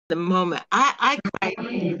the moment. I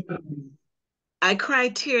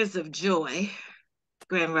cried tears of joy.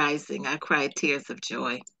 Grand Rising, I cried tears of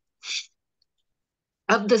joy.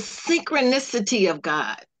 Of the synchronicity of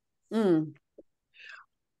God. Mm.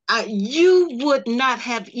 You would not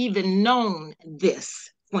have even known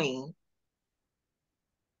this, Queen.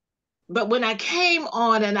 But when I came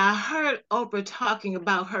on and I heard Oprah talking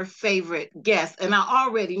about her favorite guest, and I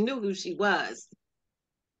already knew who she was,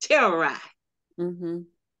 Terrorized. Mm-hmm.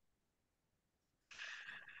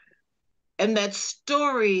 And that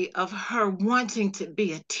story of her wanting to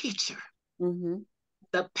be a teacher, Mm-hmm.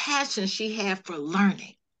 the passion she had for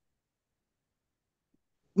learning,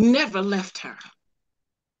 never left her.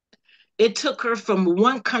 It took her from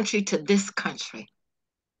one country to this country.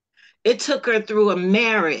 It took her through a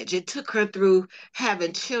marriage. It took her through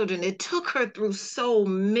having children. It took her through so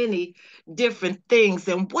many different things.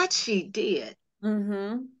 And what she did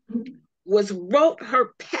Mm-hmm. was wrote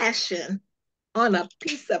her passion on a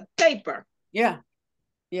piece of paper. Yeah.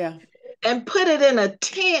 Yeah. And put it in a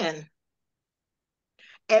tin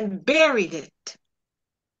and buried it.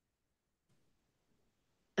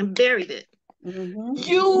 And buried it. Mm-hmm.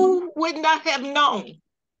 You would not have known.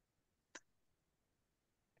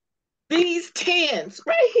 These tins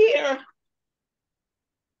right here,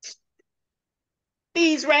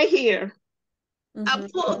 these right here, I Mm-hmm.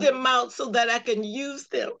 pulled them out so that I can use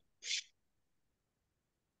them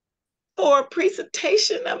for a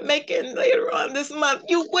presentation I'm making later on this month.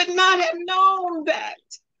 You would not have known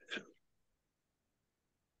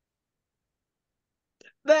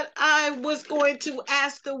that I was going to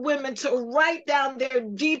ask the women to write down their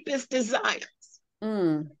deepest desires.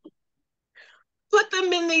 Mm. Put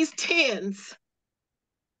them in these tins.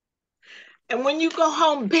 And when you go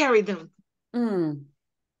home, bury them. Mm.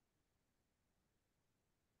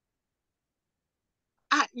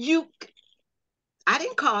 I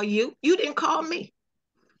didn't call you. You didn't call me.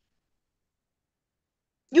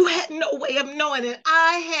 You had no way of knowing it.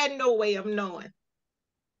 I had no way of knowing.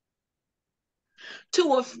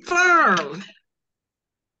 To affirm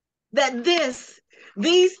that these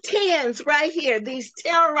tens right here, these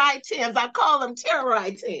terrorite tens, I call them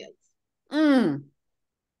terrorite tens. Mm.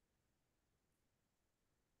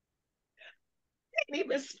 I can't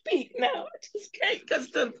even speak now. I just can't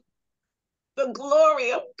because the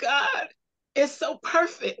glory of God is so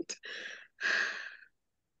perfect.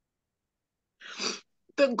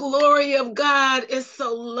 The glory of God is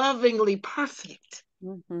so lovingly perfect.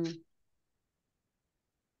 Mm-hmm.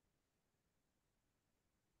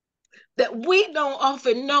 That we don't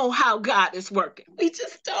often know how God is working. We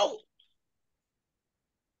just don't.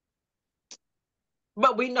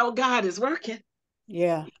 But we know God is working.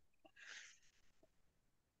 Yeah.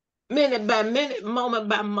 Minute by minute, moment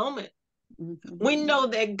by moment. Mm-hmm. We know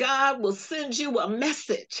that God will send you a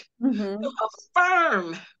message Mm-hmm. to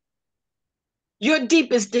affirm your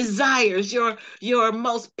deepest desires, your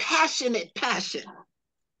most passionate passion.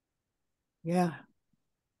 Yeah.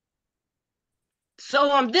 So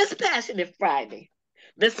on this Passionate Friday,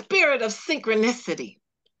 the spirit of synchronicity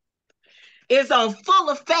is on full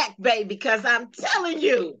effect, baby, because I'm telling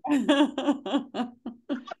you, pulled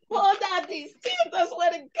out these tears. I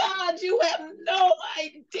swear to God, you have no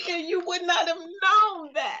idea. You would not have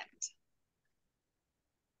known that.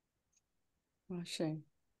 Oh, shame.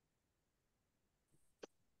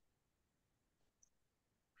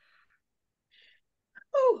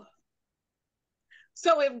 Ooh.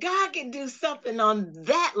 So if God can do something on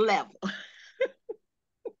that level,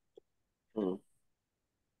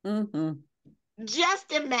 Mm-hmm.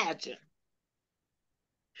 just imagine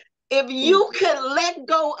if you could let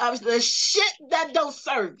go of the shit that don't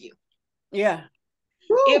serve you. Yeah.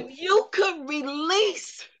 Woo. If you could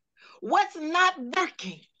release what's not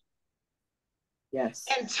working. Yes.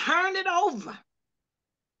 And turn it over.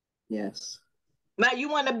 Yes. Now you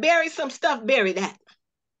want to bury some stuff, bury that.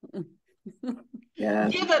 Yeah.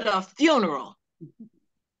 Give it a funeral.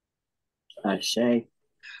 Ashe.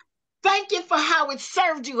 Thank you for how it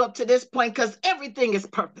served you up to this point, because everything is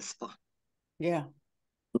purposeful. Yeah.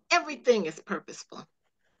 Everything is purposeful.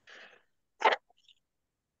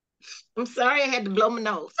 I'm sorry I had to blow my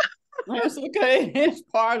nose. That's okay. It's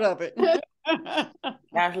part of it.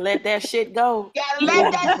 Gotta let that shit go. Gotta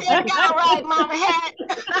let that shit go, right, Mama Hat.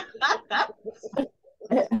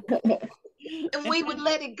 And we would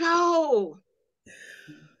let it go.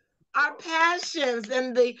 Our passions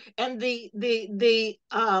and the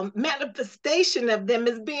manifestation of them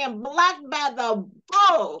is being blocked by the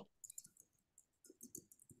bull.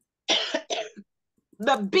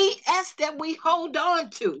 The BS that we hold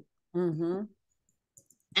on to. Mm-hmm.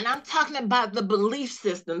 And I'm talking about the belief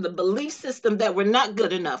system that we're not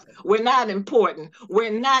good enough, we're not important,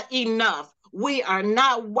 we're not enough, we are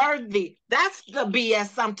not worthy. That's the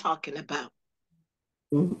BS I'm talking about.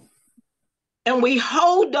 Mm. And we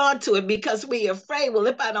hold on to it because we're afraid, well,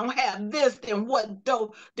 if I don't have this, then what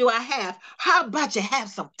do I have? How about you have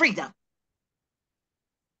some freedom?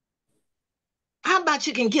 How about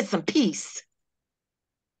you can get some peace?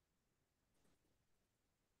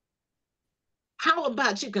 How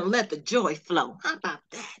about you can let the joy flow? How about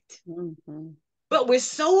that? Mm-hmm. But we're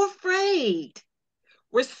so afraid.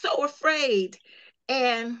 We're so afraid.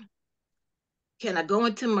 And can I go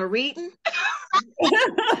into my reading?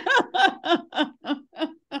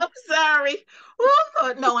 I'm sorry.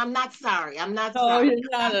 Ooh, no, I'm not sorry. I'm not No, sorry. you're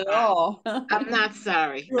not at all. I'm not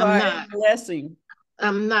sorry. You I'm are not. a blessing.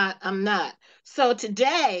 I'm not. I'm not. So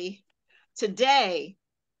today,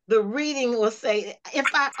 the reading will say, if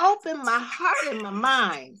I open my heart and my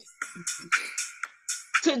mind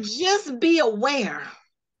to just be aware,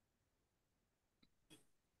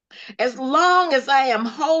 as long as I am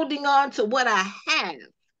holding on to what I have,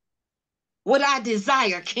 what I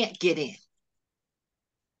desire can't get in,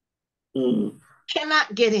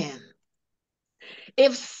 cannot get in.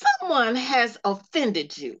 If someone has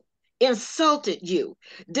offended you, insulted you,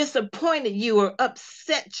 disappointed you, or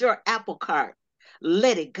upset your apple cart,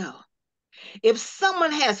 let it go. If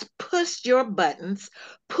someone has pushed your buttons,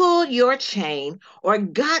 pulled your chain, or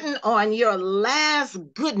gotten on your last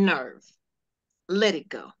good nerve, let it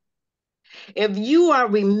go. If you are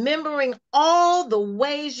remembering all the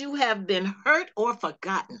ways you have been hurt or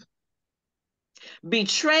forgotten,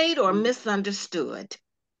 betrayed or misunderstood,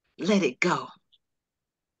 let it go.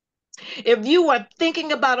 If you are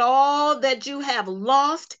thinking about all that you have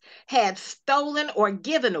lost, had stolen, or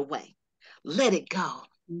given away, let it go.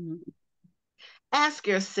 Mm-hmm. Ask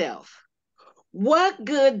yourself, what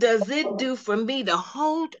good does it do for me to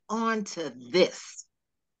hold on to this?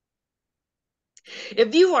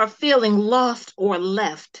 If you are feeling lost or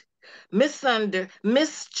left,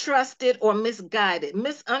 mistrusted or misguided,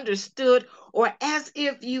 misunderstood, or as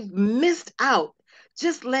if you've missed out,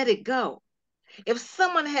 just let it go. If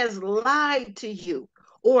someone has lied to you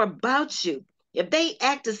or about you, if they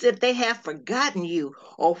act as if they have forgotten you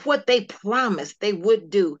or what they promised they would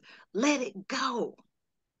do, let it go.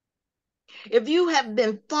 If you have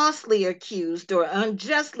been falsely accused or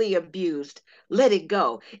unjustly abused, let it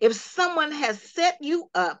go. If someone has set you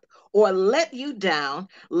up or let you down,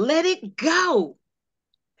 let it go.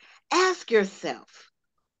 Ask yourself,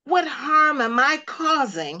 what harm am I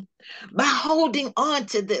causing by holding on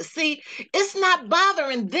to this? See, it's not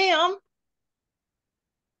bothering them,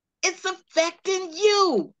 it's affecting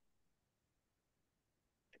you.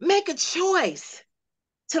 Make a choice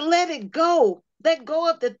to let it go. Let go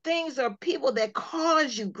of the things or people that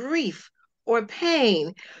cause you grief or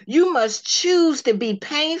pain. You must choose to be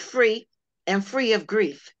pain free and free of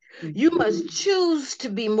grief. You must choose to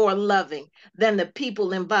be more loving than the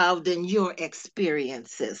people involved in your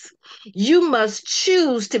experiences. You must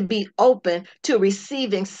choose to be open to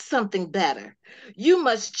receiving something better. You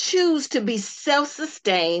must choose to be self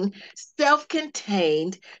sustained, self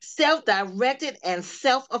contained, self directed, and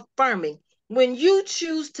self affirming. When you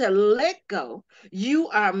choose to let go, you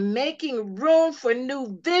are making room for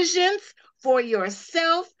new visions for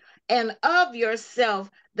yourself and of yourself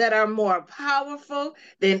that are more powerful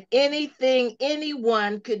than anything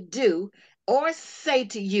anyone could do or say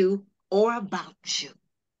to you or about you.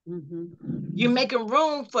 Mm-hmm. You're making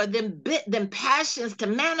room for them passions to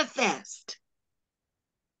manifest.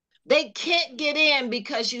 They can't get in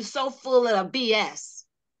because you're so full of BS.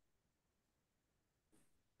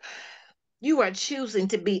 You are choosing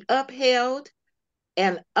to be upheld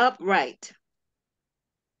and upright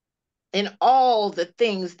in all the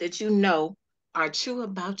things that you know are true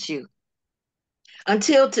about you.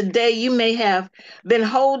 Until today, you may have been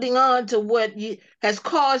holding on to what has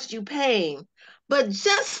caused you pain. But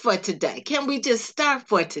just for today, can we just start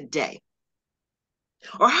for today?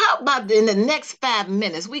 Or how about in the next 5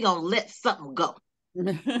 minutes, we're going to let something go?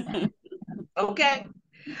 Okay?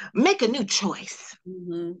 Make a new choice.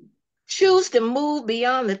 Mm-hmm. Choose to move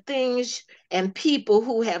beyond the things and people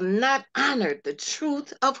who have not honored the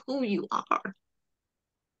truth of who you are.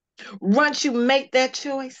 Once you make that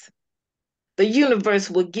choice, the universe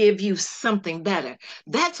will give you something better.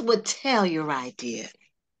 That's what Telluride did.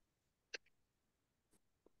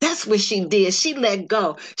 That's what she did. She let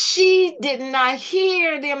go. She did not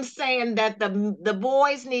hear them saying that the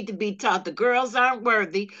boys need to be taught. The girls aren't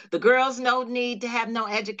worthy. The girls no need to have no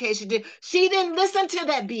education. She didn't listen to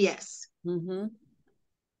that BS. Mm-hmm.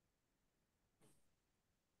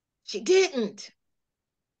 She didn't.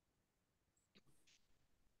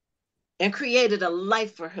 and created a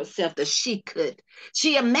life for herself that she could.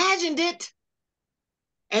 She imagined it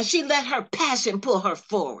and she let her passion pull her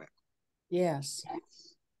forward. Yes.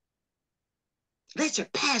 Let your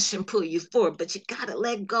passion pull you forward, but you got to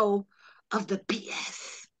let go of the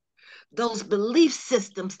BS. Those belief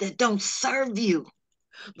systems that don't serve you.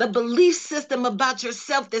 The belief system about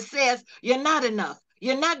yourself that says you're not enough,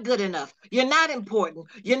 you're not good enough, you're not important,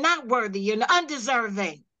 you're not worthy, you're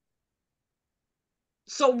undeserving.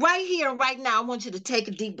 So right here and right now, I want you to take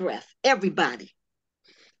a deep breath, everybody.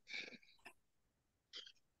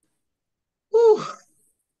 Whew.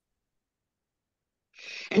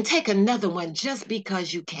 And take another one just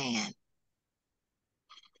because you can.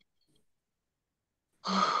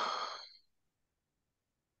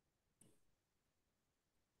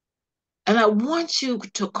 And I want you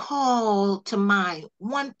to call to mind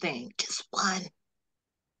one thing, just one.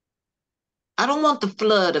 I don't want the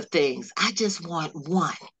flood of things. I just want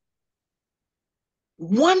one.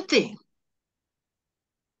 One thing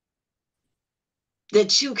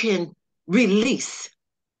that you can release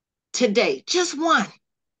today. Just one.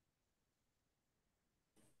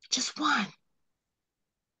 Just one.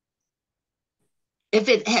 If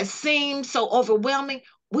it has seemed so overwhelming,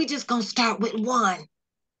 we're just going to start with one.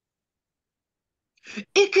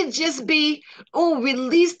 It could just be, oh,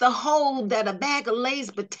 release the hold that a bag of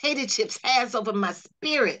Lay's potato chips has over my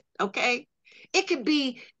spirit, okay? It could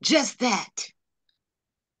be just that.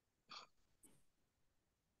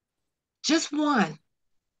 Just one.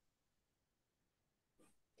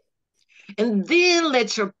 And then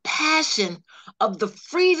let your passion of the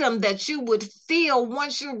freedom that you would feel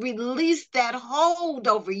once you release that hold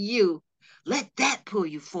over you, let that pull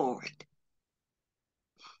you forward.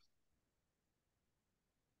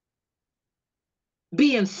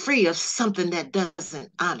 Being free of something that doesn't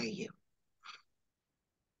honor you.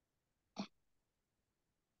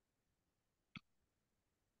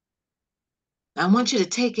 I want you to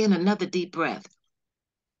take in another deep breath.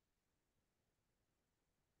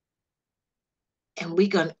 And we're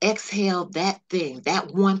going to exhale that thing,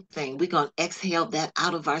 that one thing. We're going to exhale that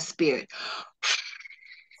out of our spirit.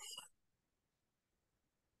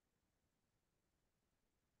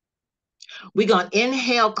 We're going to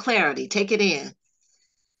inhale clarity. Take it in.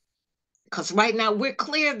 Because right now we're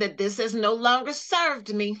clear that this has no longer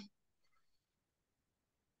served me.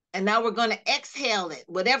 And now we're going to exhale it.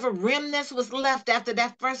 Whatever remnants was left after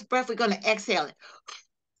that first breath, we're going to exhale it.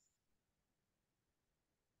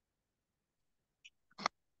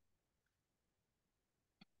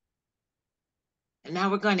 And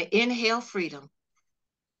now we're going to inhale freedom.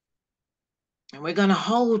 And we're going to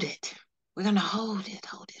hold it. We're going to hold it,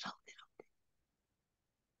 hold it, hold it, hold it.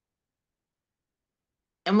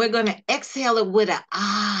 And we're going to exhale it with a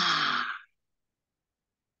ah.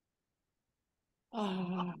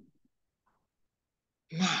 Oh.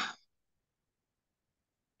 Now,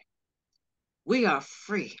 we are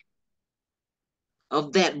free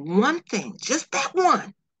of that one thing, just that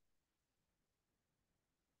one.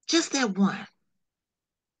 Just that one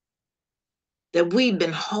that we've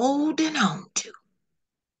been holding on to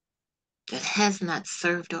that has not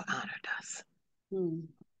served or honored us.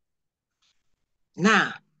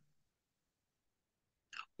 Now,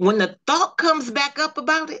 when the thought comes back up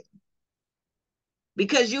about it,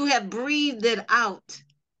 because you have breathed it out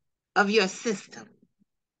of your system.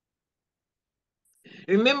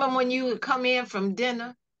 Remember when you would come in from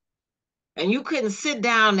dinner and you couldn't sit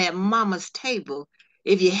down at mama's table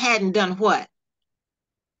if you hadn't done what?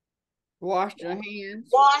 Washed your hands.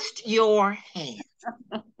 Washed your hands.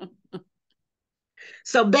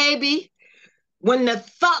 So, baby, when the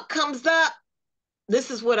thought comes up, this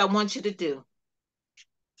is what I want you to do.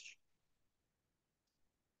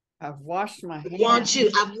 I've washed my hands.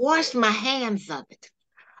 I've washed my hands of it.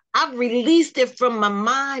 I've released it from my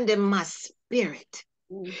mind and my spirit.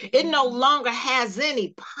 It no longer has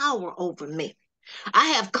any power over me. I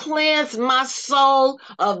have cleansed my soul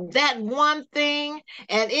of that one thing,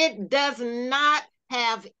 and it does not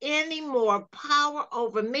have any more power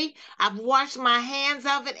over me. I've washed my hands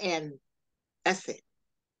of it, and that's it.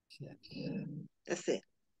 That's it.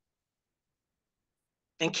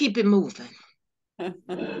 And keep it moving.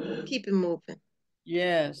 Keep it moving.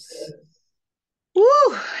 Yes.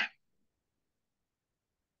 Woo!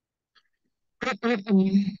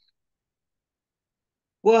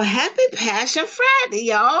 Well, happy Passion Friday,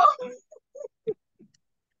 y'all.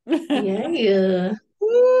 Yeah.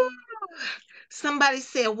 Woo. Somebody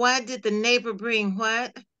said, why did the neighbor bring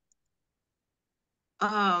what?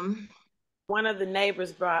 One of the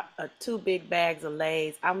neighbors brought 2 big bags of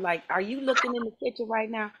Lay's. I'm like, are you looking in the kitchen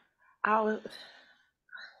right now?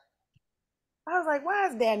 I I was like, why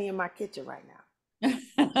is Danny in my kitchen right now?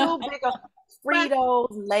 Two big Right. Fritos,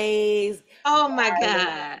 Lay's. Oh my Mariah.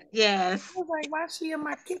 God. Yes. I was like, why is she in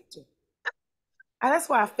my kitchen? And that's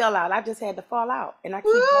why I fell out. I just had to fall out. And I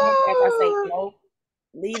keep going back. I say, Woo! no,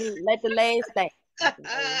 let the Lay's stay. Let the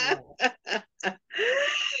Lay's alone.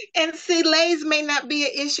 And see, Lay's may not be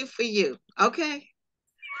an issue for you, okay?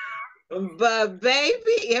 But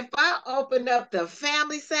baby, if I open up the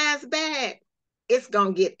family size bag, it's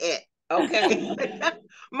gonna get it, okay?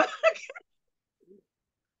 My-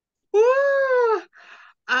 Woo!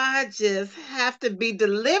 I just have to be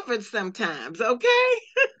delivered sometimes, okay?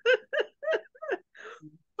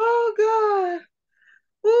 Oh God.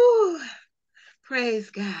 Woo! Praise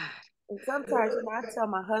God. And sometimes, I tell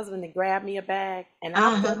my husband to grab me a bag, and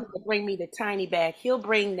I'll tell Uh-huh. him to bring me the tiny bag. He'll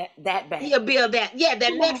bring that bag. He'll build that. Yeah, that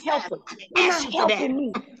You're not next time. helping. I didn't You're ask not you for that. helping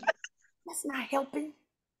me. That's not helping.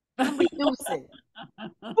 I'm reducing.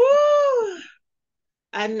 Woo!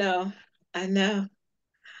 I know. I know.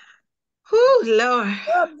 Whoo, Lord.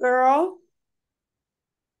 Up, girl.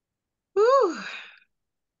 Whoo.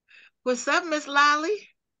 What's up, Miss Lolly?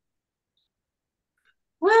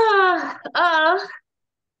 Well,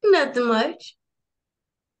 nothing much.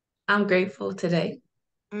 I'm grateful today.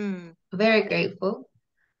 Mm. Very grateful.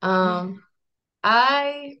 Um,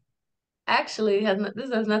 I actually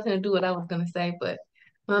this has nothing to do with what I was gonna say, but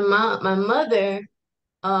my mother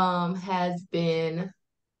has been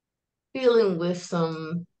dealing with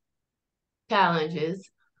some challenges,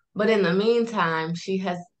 but in the meantime, she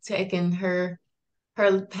has taken her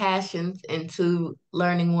passions into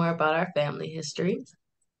learning more about our family history.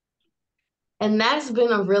 And that's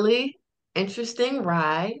been a really interesting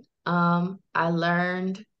ride. I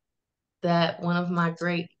learned that one of my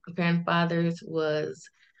great grandfathers was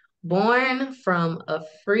born from a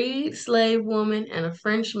freed slave woman and a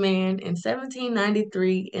French man in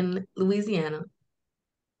 1793 in Louisiana.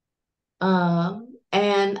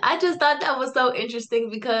 And I just thought that was so interesting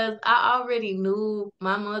because I already knew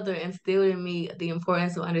my mother instilled in me the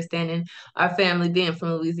importance of understanding our family being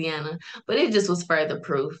from Louisiana, but it just was further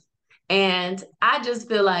proof. And I just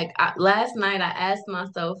feel like last night I asked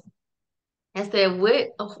myself, I said,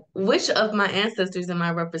 which of my ancestors am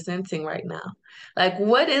I representing right now? Like,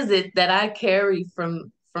 what is it that I carry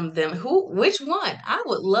from them? Which one? I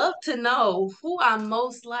would love to know who I'm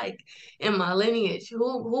most like in my lineage.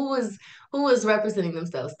 Who is representing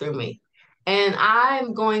themselves through me? And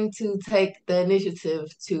I'm going to take the initiative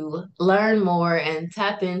to learn more and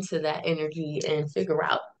tap into that energy and figure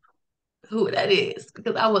out who that is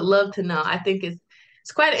because I would love to know. I think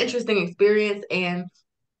it's quite an interesting experience and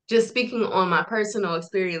just speaking on my personal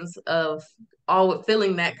experience of all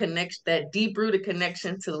feeling that connection, that deep rooted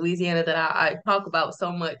connection to Louisiana that I talk about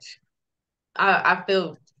so much. I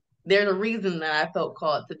feel there's a reason that I felt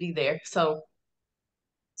called to be there. So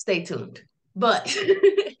stay tuned. But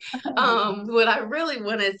what I really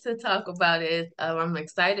wanted to talk about is I'm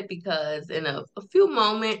excited because in a few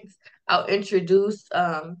moments I'll introduce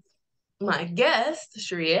my guest,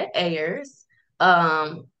 Shreya Ayers.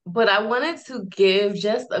 But I wanted to give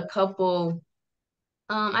just a couple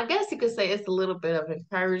I guess you could say it's a little bit of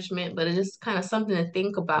encouragement, but it's just kind of something to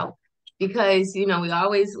think about because,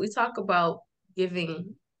 we talk about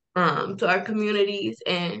giving to our communities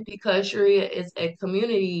and because Sharia is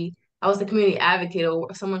I was a community advocate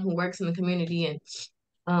or someone who works in the community and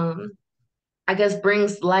um I guess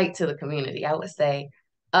brings light to the community, I would say.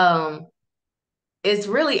 Um it's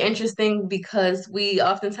really interesting because we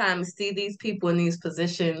oftentimes see these people in these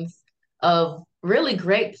positions of really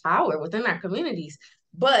great power within our communities,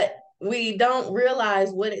 but we don't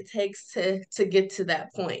realize what it takes to get to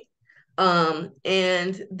that point.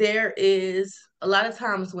 And there is a lot of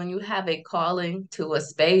times when you have a calling to a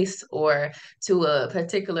space or to a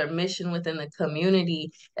particular mission within the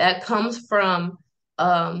community that comes from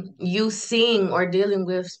you seeing or dealing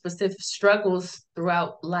with specific struggles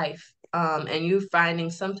throughout life, and you finding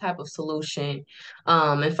some type of solution,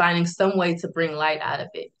 and finding some way to bring light out of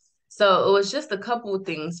it. So it was just a couple of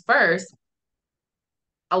things. First,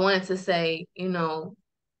 I wanted to say,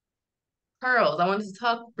 pearls. I wanted to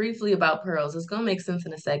talk briefly about pearls. It's gonna make sense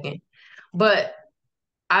in a second. But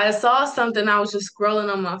I saw something, I was just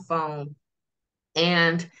scrolling on my phone,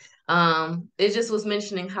 and it just was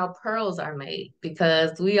mentioning how pearls are made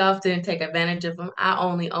because we often take advantage of them. I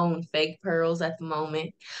only own fake pearls at the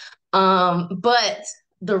moment. But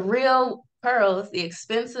the real pearls, the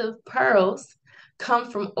expensive pearls, come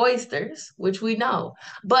from oysters, which we know.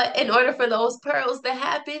 But in order for those pearls to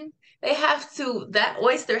happen, that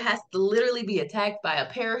oyster has to literally be attacked by a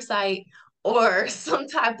parasite or some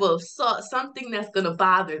type of salt, something that's going to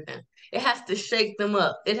bother them. It has to shake them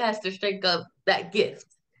up. It has to shake up that gift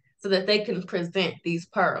so that they can present these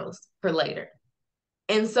pearls for later.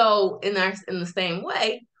 And so in the same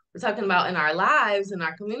way, we're talking about in our lives and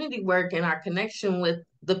our community work and our connection with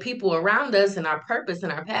the people around us and our purpose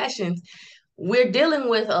and our passions, we're dealing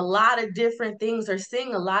with a lot of different things or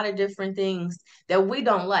seeing a lot of different things that we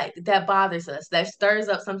don't like, that bothers us, that stirs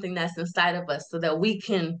up something that's inside of us so that we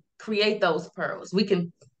can create those pearls. We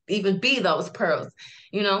can even be those pearls,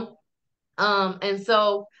 you know? And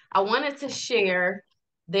so I wanted to share,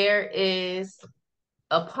 there is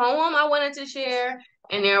a poem I wanted to share,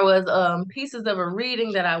 and there was pieces of a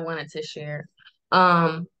reading that I wanted to share.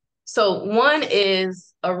 So one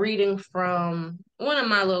is a reading from one of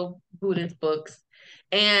my little Buddhist books,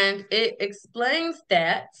 and it explains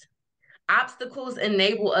that obstacles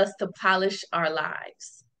enable us to polish our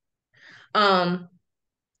lives.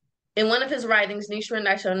 In one of his writings, Nichiren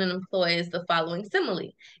Daishonin employs the following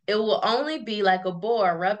simile: "It will only be like a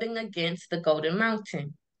boar rubbing against the golden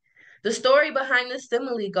mountain." The story behind this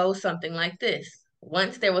simile goes something like this.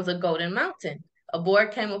 Once there was a golden mountain. A boar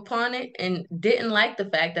came upon it and didn't like the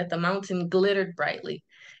fact that the mountain glittered brightly.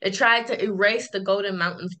 It tried to erase the golden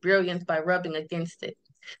mountain's brilliance by rubbing against it.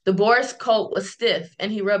 The boar's coat was stiff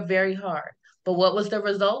and he rubbed very hard. But what was the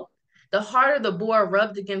result? The harder the boar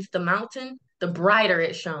rubbed against the mountain, the brighter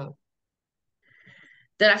it shone.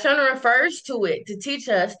 The Daishonin refers to it to teach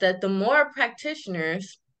us that the more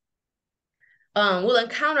practitioners will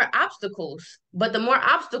encounter obstacles, but the more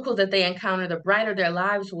obstacles that they encounter, the brighter their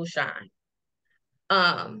lives will shine.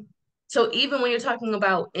 So even when you're talking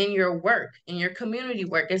about in your work, in your community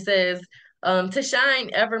work, it says to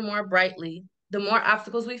shine ever more brightly, the more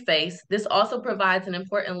obstacles we face. This also provides an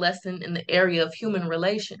important lesson in the area of human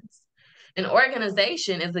relations. An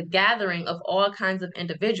organization is a gathering of all kinds of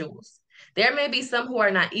individuals. There may be some who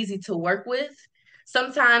are not easy to work with.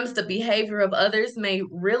 Sometimes the behavior of others may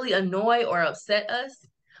really annoy or upset us,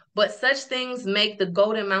 but such things make the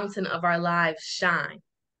golden mountain of our lives shine.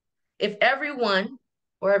 If everyone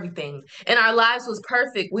or everything in our lives was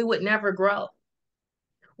perfect, we would never grow.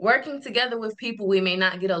 Working together with people we may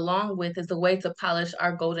not get along with is a way to polish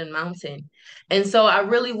our golden mountain. And so I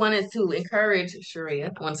really wanted to encourage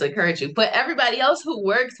Sharia, wants to encourage you, but everybody else who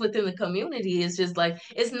works within the community is just like,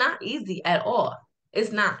 it's not easy at all.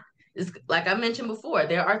 It's not. It's like I mentioned before,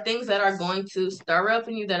 there are things that are going to stir up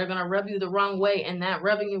in you that are going to rub you the wrong way. And that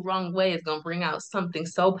rubbing you wrong way is going to bring out something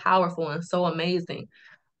so powerful and so amazing.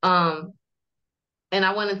 And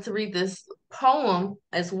I wanted to read this poem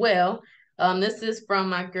as well. This is from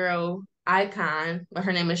my girl Icon.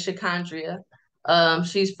 Her name is Shakandria.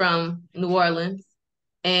 She's from New Orleans,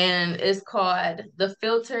 and it's called "The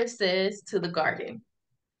Filter Says to the Garden."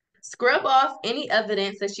 Scrub off any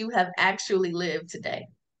evidence that you have actually lived today.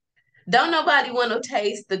 Don't nobody want to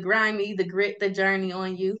taste the grimy, the grit, the journey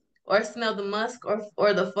on you, or smell the musk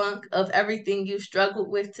or the funk of everything you struggled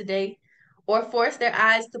with today, or force their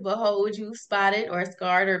eyes to behold you spotted or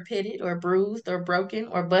scarred or pitted or bruised or broken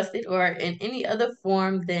or busted or in any other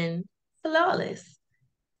form than flawless.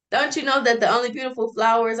 Don't you know that the only beautiful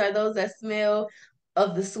flowers are those that smell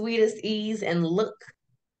of the sweetest ease and look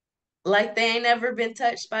like they ain't ever been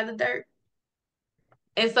touched by the dirt?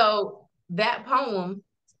 And so that poem,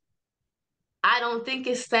 I don't think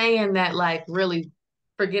it's saying that like really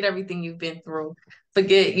forget everything you've been through.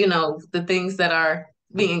 Forget, the things that are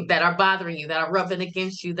bothering you, that are rubbing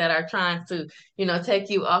against you, that are trying to,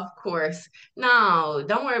 take you off course. No,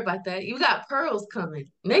 don't worry about that. You got pearls coming.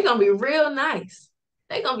 They're gonna be real nice.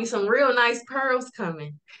 They're gonna be some real nice pearls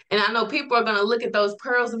coming. And I know people are gonna look at those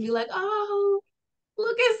pearls and be like, oh,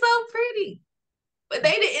 look, it's so pretty. But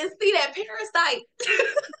they didn't see that parasite.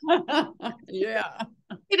 Yeah.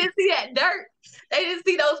 They didn't see that dirt. They didn't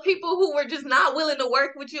see those people who were just not willing to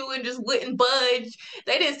work with you and just wouldn't budge.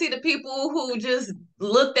 They didn't see the people who just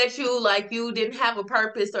looked at you like you didn't have a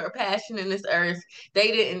purpose or a passion in this earth.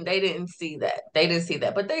 They didn't see that. They didn't see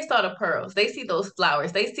that. But they saw the pearls. They see those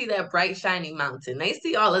flowers. They see that bright, shiny mountain. They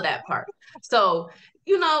see all of that part. So,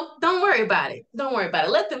 don't worry about it. Don't worry about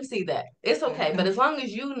it. Let them see that. It's okay. But as long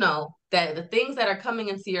as you know that the things that are coming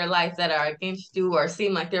into your life that are against you or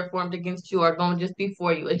seem like they're formed against you are going to just be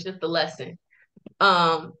for you. It's just a lesson.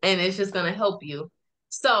 And it's just going to help you.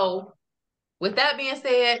 So with that being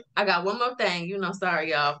said, I got one more thing.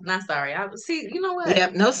 Sorry, y'all. Not sorry. I see, you know what?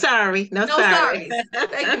 Yep, no sorry. No sorry.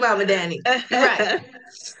 Thank you, Mama Danny. You're right.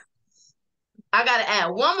 I got to add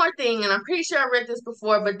one more thing, and I'm pretty sure I read this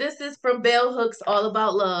before, but this is from Bell Hooks, All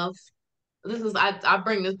About Love. I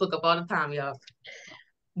bring this book up all the time, y'all.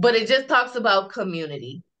 But it just talks about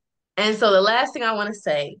community. And so the last thing I want to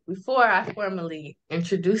say before I formally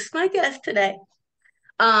introduce my guest today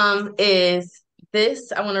is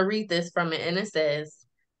this. I want to read this from it, and it says,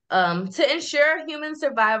 to ensure human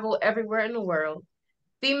survival everywhere in the world,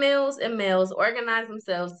 females and males organize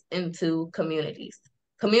themselves into communities.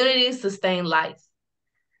 Communities sustain life.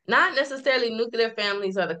 Not necessarily nuclear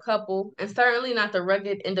families or the couple, and certainly not the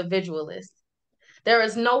rugged individualist. There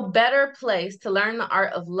is no better place to learn the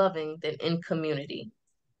art of loving than in community.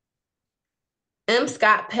 M.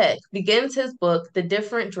 Scott Peck begins his book, The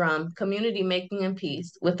Different Drum, Community Making and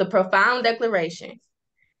Peace, with the profound declaration,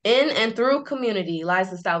 in and through community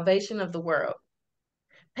lies the salvation of the world.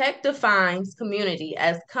 Peck defines community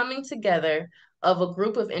as coming together of a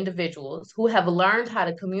group of individuals who have learned how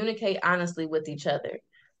to communicate honestly with each other,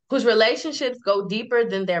 whose relationships go deeper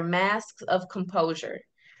than their masks of composure,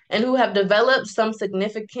 and who have developed some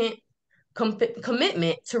significant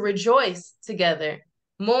commitment to rejoice together,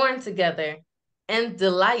 mourn together, and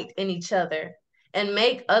delight in each other, and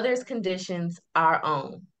make others' conditions our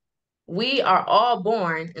own. We are all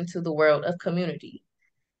born into the world of community.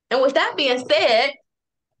 And with that being said,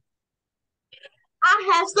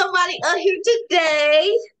 I have somebody up here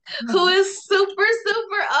today who is super,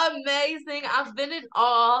 super amazing. I've been in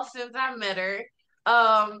awe since I met her.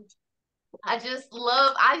 I just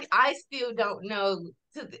love, I still don't know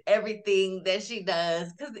everything that she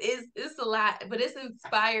does because it's a lot, but it's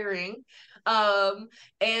inspiring.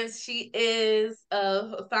 And she is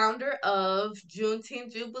a founder of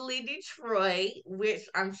Juneteenth Jubilee Detroit, which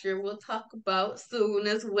I'm sure we'll talk about soon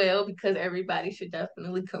as well, because everybody should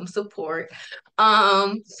definitely come support.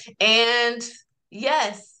 And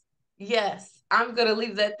yes, yes. I'm gonna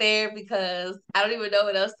leave that there because I don't even know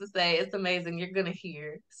what else to say. It's amazing. You're gonna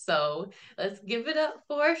hear. So let's give it up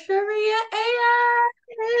for Sharia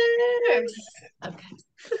Ayers. Okay.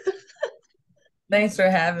 Thanks for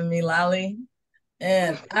having me, Lolly.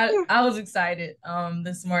 And I was excited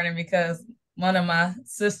this morning because one of my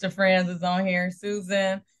sister friends is on here,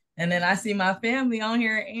 Susan, and then I see my family on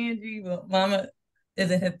here, Angie. Well, Mama,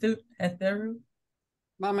 is it Hetheru?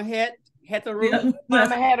 Mama Hetheru. Yeah.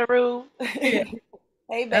 Mama Hetheru. Yeah. Hey,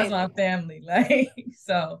 baby. That's my family. Like,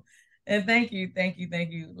 so, and thank you,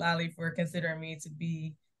 Lolly, for considering me to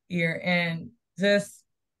be here. And just,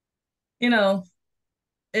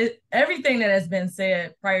 everything that has been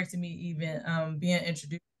said prior to me even being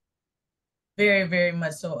introduced, very, very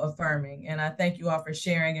much so affirming. And I thank you all for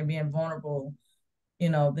sharing and being vulnerable,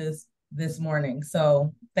 this morning.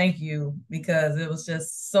 So thank you, because it was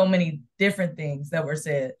just so many different things that were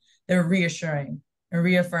said. They're reassuring and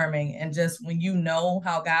reaffirming. And just when you know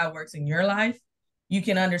how God works in your life, you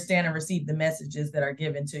can understand and receive the messages that are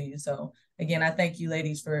given to you. So again, I thank you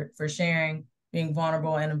ladies for sharing, being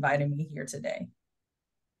vulnerable, and inviting me here today.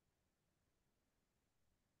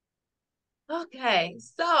 Okay,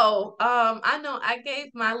 so I know I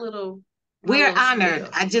gave my little. We're honored.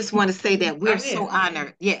 I just want to say that we're yes. so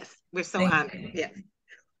honored. Yes, we're so honored. Yes.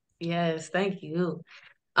 Yes, thank you.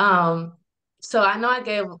 So I know I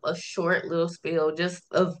gave a short little spiel, just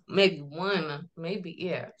of maybe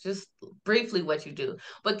just briefly what you do.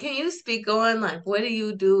 But can you speak on like what do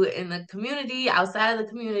you do in the community, outside of the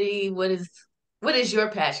community? What is your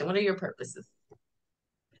passion? What are your purposes?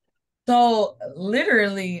 So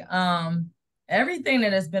literally, everything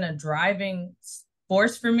that has been a driving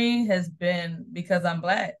force for me has been because I'm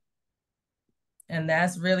Black. And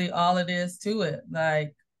that's really all it is to it.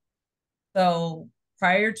 Like, so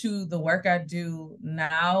prior to the work I do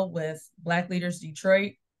now with Black Leaders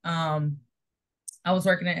Detroit, I was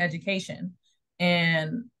working in education,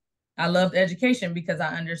 and I loved education because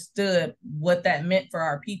I understood what that meant for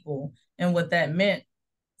our people and what that meant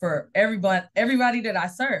for everybody that I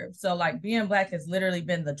serve. So like being Black has literally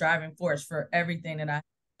been the driving force for everything that I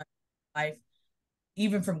life,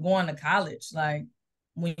 even from going to college. Like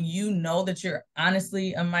when you know that you're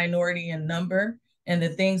honestly a minority in number and the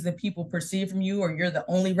things that people perceive from you, or you're the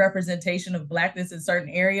only representation of Blackness in certain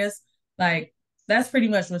areas, like that's pretty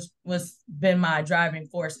much what's been my driving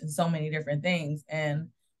force in so many different things, and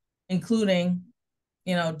including,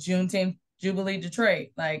 Juneteenth Jubilee Detroit.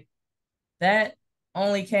 Like that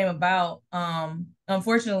only came about,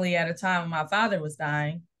 unfortunately, at a time when my father was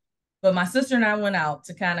dying. But my sister and I went out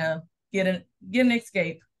to kind of get an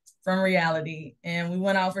escape from reality, and we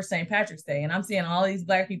went out for St. Patrick's Day. And I'm seeing all these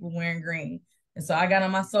Black people wearing green, and so I got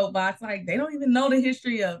on my soapbox like, they don't even know the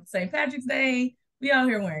history of St. Patrick's Day. We out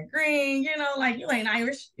here wearing green, like you ain't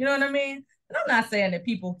Irish, you know what I mean? And I'm not saying that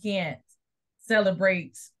people can't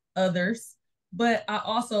celebrate others, but I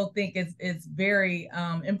also think it's very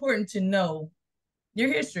important to know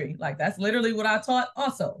your history. Like that's literally what I taught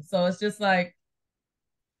also. So it's just like,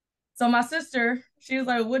 so my sister, she was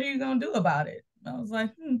like, what are you gonna do about it? And I was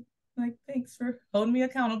like, like, thanks for holding me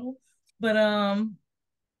accountable. But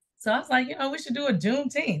so I was like, we should do a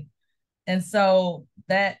Juneteenth. And so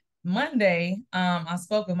that Monday, I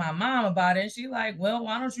spoke with my mom about it. And she like, well,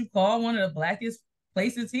 why don't you call one of the Blackest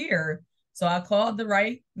places here? So I called the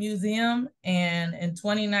Wright Museum, and in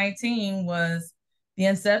 2019 was the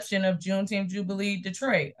inception of Juneteenth Jubilee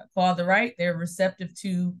Detroit. I called the Wright, they're receptive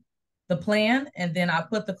to the plan. And then I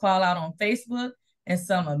put the call out on Facebook, and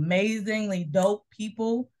some amazingly dope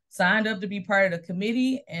people signed up to be part of the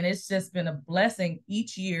committee. And it's just been a blessing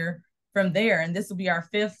each year from there. And this will be our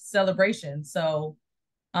 5th celebration. So,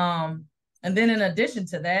 and then in addition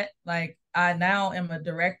to that, like, I now am a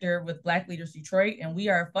director with Black Leaders Detroit, and we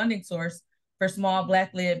are a funding source for small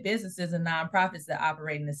Black-led businesses and nonprofits that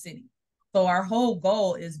operate in the city. So our whole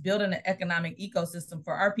goal is building an economic ecosystem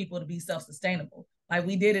for our people to be self-sustainable. Like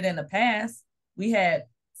we did it in the past. We had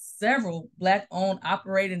several Black-owned,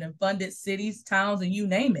 operated, and funded cities, towns, and you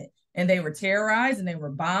name it. And they were terrorized and they were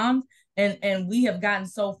bombed. And we have gotten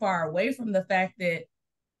so far away from the fact that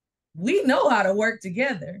we know how to work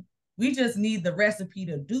together. We just need the recipe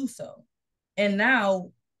to do so. And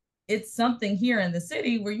now it's something here in the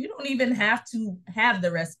city where you don't even have to have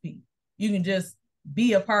the recipe. You can just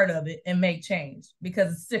be a part of it and make change,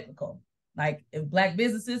 because it's cyclical. Like if Black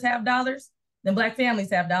businesses have dollars, then Black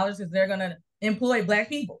families have dollars, because they're going to employ Black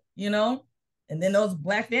people, and then those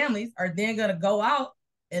Black families are then going to go out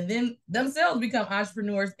and then themselves become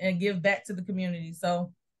entrepreneurs and give back to the community.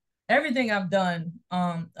 So everything I've done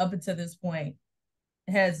up until this point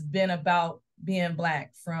has been about being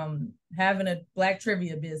Black, from having a Black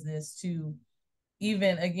trivia business to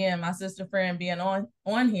even, again, my sister friend being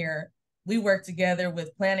on here. We work together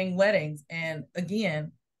with planning weddings. And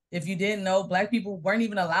again, if you didn't know, Black people weren't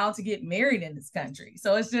even allowed to get married in this country.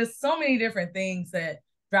 So it's just so many different things that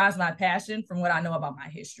drives my passion from what I know about my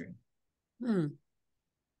history.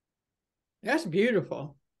 That's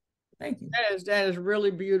beautiful. Thank you. That is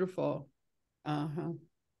really beautiful.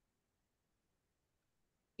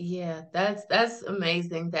 Yeah, that's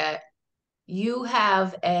amazing that you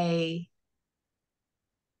have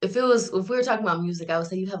if we were talking about music, I would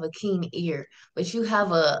say you have a keen ear, but you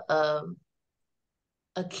have a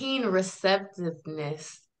keen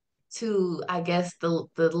receptiveness to, I guess, the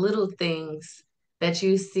little things that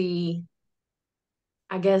you see,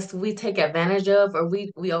 I guess, we take advantage of, or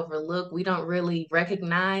we overlook, we don't really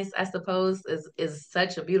recognize, I suppose, is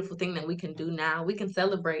such a beautiful thing that we can do now. We can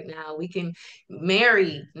celebrate now. We can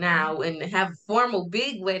marry now and have formal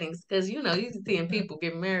big weddings, because you seeing people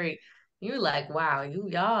get married, you're like, wow,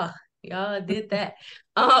 y'all did that.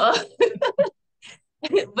 But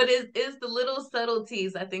it's the little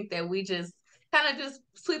subtleties, I think, that we just kind of just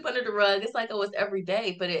sweep under the rug. It's like, oh, it's every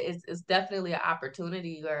day, but it's definitely an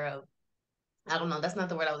opportunity, or I don't know, that's not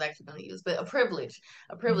the word I was actually going to use, but a privilege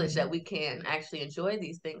that we can actually enjoy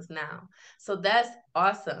these things now. So that's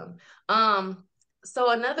awesome.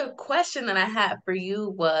 So another question that I had for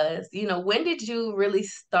you was, when did you really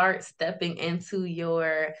start stepping into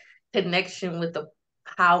your connection with the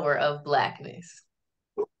power of Blackness?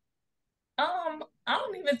 I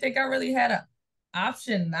don't even think I really had an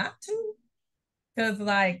option not to, because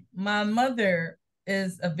like my mother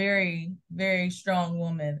is a very, very strong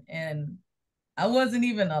woman, and I wasn't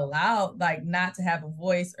even allowed like not to have a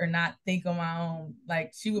voice or not think on my own.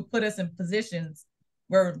 Like she would put us in positions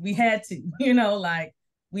where we had to, like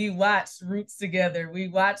we watched Roots together, we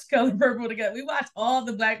watched Color Purple together, we watched all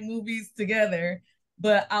the Black movies together.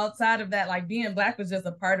 But outside of that, like being Black was just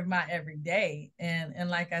a part of my everyday. And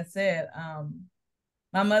like I said,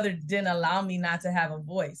 my mother didn't allow me not to have a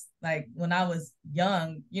voice. Like when I was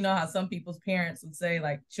young, you know how some people's parents would say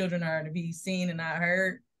like children are to be seen and not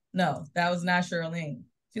heard. No, that was not Charlene.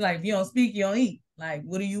 She like, if you don't speak, you don't eat. Like,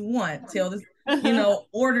 what do you want? Tell this,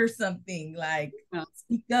 order something, like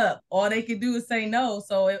speak up. All they could do is say no.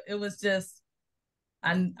 So it was just,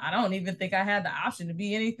 I don't even think I had the option to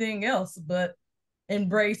be anything else but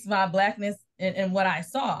embrace my Blackness and what I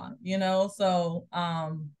saw, So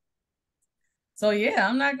so yeah,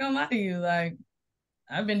 I'm not gonna lie to you. Like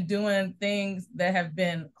I've been doing things that have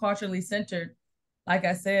been culturally centered, like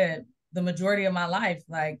I said, the majority of my life.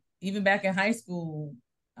 Like even back in high school,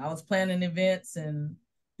 I was planning events and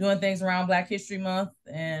doing things around Black History Month.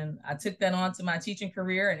 And I took that on to my teaching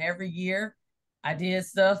career. And every year I did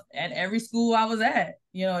stuff at every school I was at,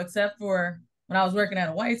 except for when I was working at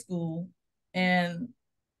a white school. And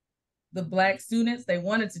the Black students, they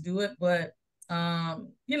wanted to do it, but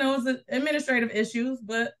it's administrative issues,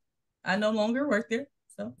 but I no longer work there.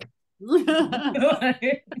 So so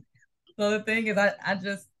the thing is,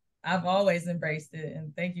 I've always embraced it,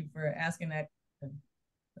 and thank you for asking that.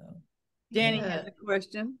 So, Danny has a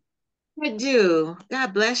question. I do.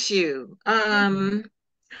 God bless you. Thank you.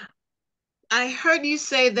 I heard you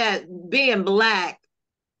say that being Black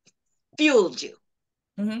fueled you.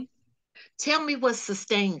 Mm-hmm. Tell me what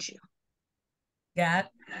sustained you. God,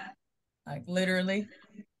 like literally.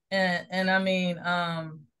 And I mean,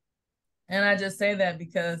 and I just say that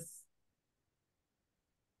because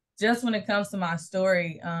just when it comes to my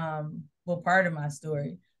story, well, part of my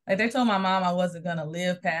story, like they told my mom I wasn't gonna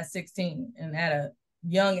live past 16, and at a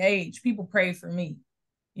young age, people prayed for me,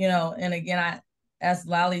 you know. And again, as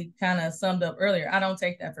Lolly kind of summed up earlier, I don't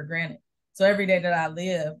take that for granted. So every day that I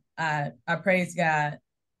live, I praise God,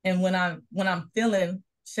 and when I'm feeling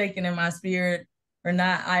shaken in my spirit or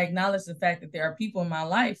not, I acknowledge the fact that there are people in my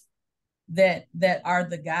life that are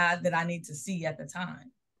the God that I need to see at the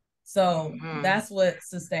time. So that's what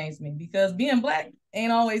sustains me, because being Black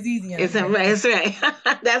ain't always easy in Isn't America. right? It's right.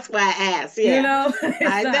 That's why I asked. Yeah, You know,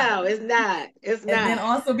 I know it's not. It's and not. then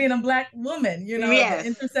also being a Black woman, you know, the Yes.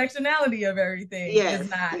 intersectionality of everything is Yes.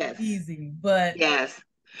 not Yes. easy. But Yes.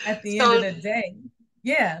 at the end of So the day,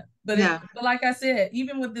 yeah. But yeah. but like I said,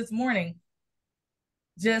 even with this morning,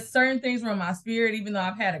 just certain things were in my spirit, even though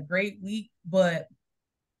I've had a great week, but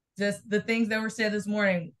just the things that were said this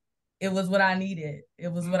morning, it was what I needed.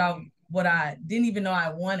 It was what I didn't even know I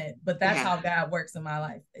wanted, but that's how God works in my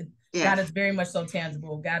life. God is very much so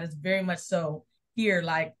tangible. God is very much so here.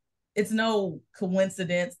 Like, it's no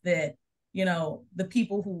coincidence that, you know, the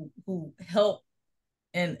people who help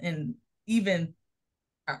and even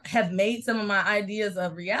have made some of my ideas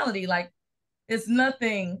of reality, like, it's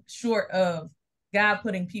nothing short of God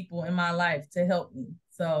putting people in my life to help me.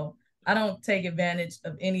 So I don't take advantage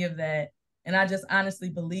of any of that. And I just honestly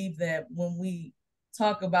believe that when we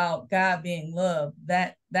talk about God being love,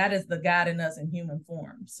 that is the God in us in human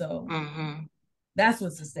form. So that's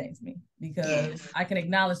what sustains me, because I can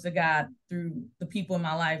acknowledge the God through the people in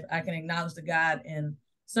my life. I can acknowledge the God in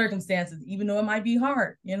circumstances, even though it might be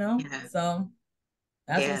hard, you know? So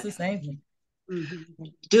that's what sustains me.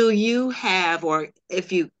 Do you have, or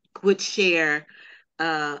if you would share,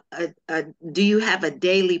 do you have a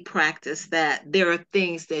daily practice that there are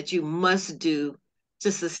things that you must do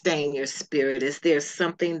to sustain your spirit? Is there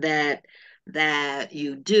something that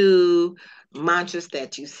you do, mantras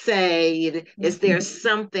that you say? Is there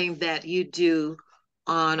something that you do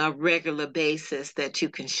on a regular basis that you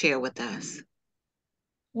can share with us?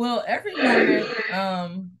 Well, every morning,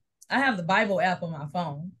 I have the Bible app on my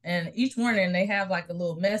phone, and each morning they have like a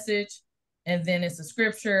little message, and then it's a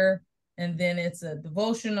scripture, and then it's a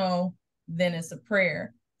devotional, then it's a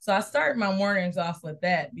prayer. So I start my mornings off with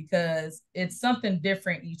that because it's something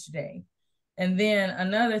different each day. And then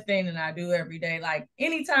another thing that I do every day, like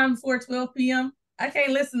anytime before 12 p.m., I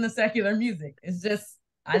can't listen to secular music. It's just,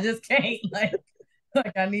 I just can't. Like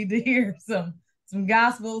I need to hear some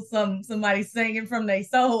gospel, somebody singing from their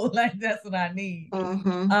soul. Like, that's what I need.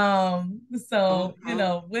 So you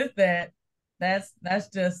know, with that, that's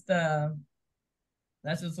just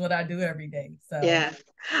what I do every day. So yeah,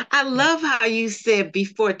 I love how you said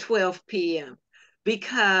before 12 p.m.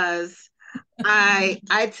 because I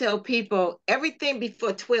tell people everything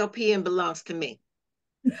before 12 p.m. belongs to me.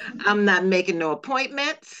 I'm not making no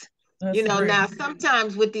appointments. You that's know, great. now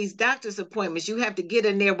sometimes with these doctor's appointments, you have to get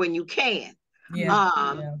in there when you can.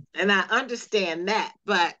 Yeah. And I understand that,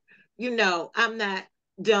 but you know, I'm not,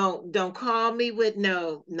 don't call me with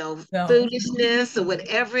no foolishness or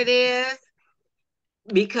whatever it is,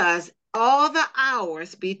 because all the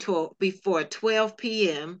hours before 12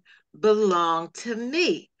 p.m. belong to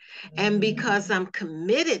me. And because I'm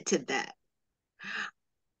committed to that,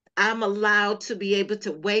 I'm allowed to be able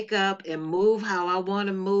to wake up and move how I want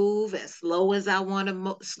to move, as slow as I want to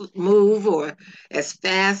move, or as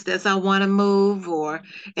fast as I want to move,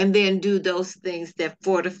 and then do those things that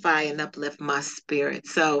fortify and uplift my spirit.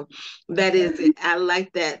 So that is it. I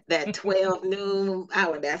like that 12 noon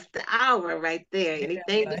hour. That's the hour right there.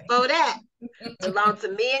 Anything before that belongs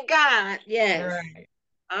to me and God. Yes. Right.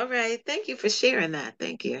 All right. Thank you for sharing that.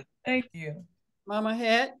 Thank you. Thank you. Mama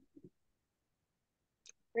Het.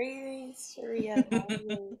 Greetings, Sharia. How are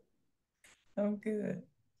you? I'm good.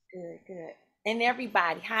 Good, good. And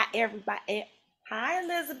everybody, hi everybody. Hi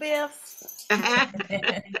Elizabeth.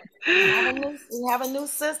 We have a new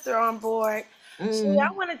sister on board. Sharia,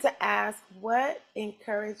 I wanted to ask, what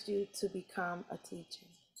encouraged you to become a teacher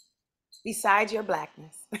besides your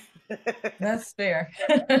Blackness? That's fair.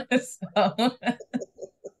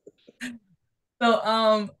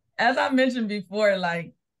 So as I mentioned before,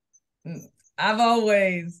 like, I've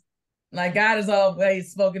always, God has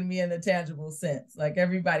always spoken to me in a tangible sense. Like,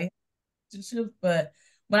 everybody has relationships, but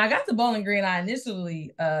when I got to Bowling Green, I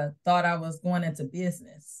initially thought I was going into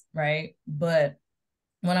business, right? But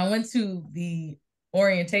when I went to the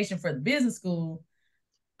orientation for the business school,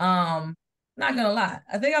 not gonna lie,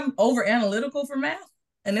 I think I'm over analytical for math,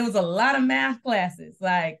 and there was a lot of math classes.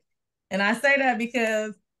 Like, and I say that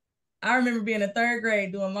because I remember being in 3rd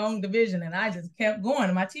grade doing long division, and I just kept going.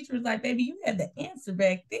 And my teacher was like, "Baby, you had the answer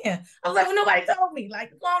back then." I was like, "Well, nobody told me.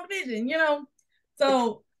 Like, it's long division, you know."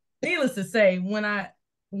 So, needless to say, when I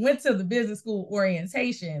went to the business school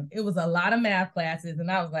orientation, it was a lot of math classes, and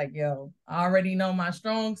I was like, "Yo, I already know my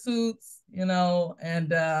strong suits, you know."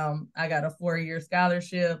 And I got a 4-year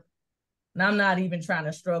scholarship, and I'm not even trying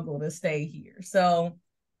to struggle to stay here. So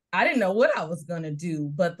I didn't know what I was going to do.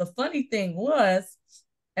 But the funny thing was,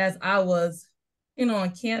 as I was, you know,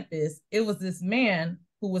 on campus, it was this man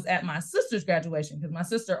who was at my sister's graduation, because my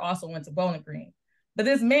sister also went to Bowling Green. But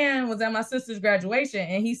this man was at my sister's graduation,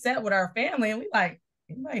 and he sat with our family, and we like,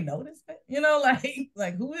 anybody know this? You know,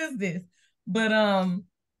 like who is this? But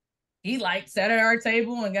he like sat at our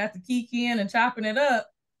table and got the kikiing and chopping it up.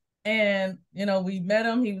 And, you know, we met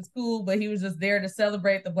him. He was cool, but he was just there to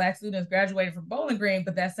celebrate the Black students graduated from Bowling Green.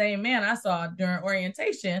 But that same man I saw during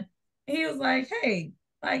orientation, he was like, "Hey,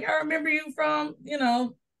 like, I remember you from, you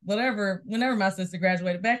know, whatever, whenever my sister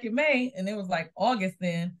graduated back in May." And it was like August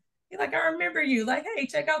then. He's like, "I remember you. Like, hey,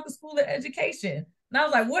 check out the School of Education." And I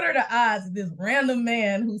was like, what are the odds of this random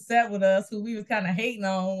man who sat with us, who we was kind of hating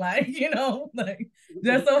on, like, you know, like,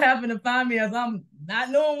 just so happened to find me as I'm not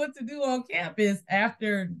knowing what to do on campus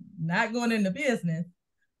after not going into business.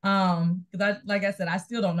 Because like I said, I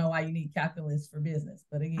still don't know why you need calculus for business.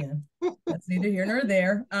 But again, that's neither here nor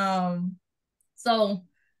there. So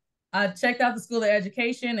I checked out the School of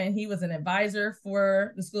Education, and he was an advisor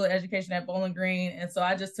for the School of Education at Bowling Green. And so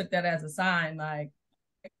I just took that as a sign, like,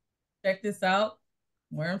 check this out,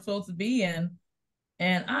 where I'm supposed to be in.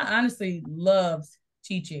 And I honestly loved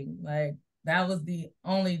teaching. Like, that was the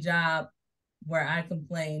only job where I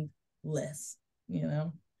complained less, you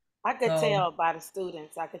know? I could tell by the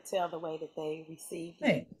students. I could tell the way that they received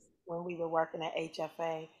it when we were working at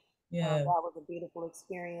HFA. Yeah. That was a beautiful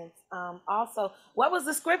experience. Also, what was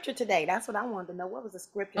the scripture today? That's what I wanted to know. What was the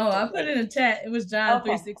scripture today? I put it in the chat. It was John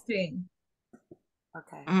 3:16.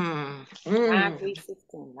 Okay. John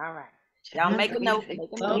 3:16. All right. Y'all make a note. Make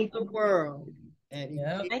a note. Of the world.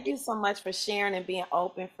 Thank you so much for sharing and being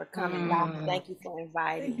open, for coming by. Thank you for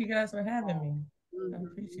inviting. Thank you guys for having me. I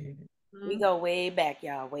appreciate it. We go way back,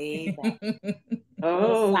 y'all. Way back.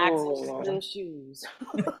 Little socks and little shoes.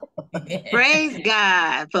 Praise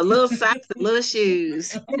God for little socks and little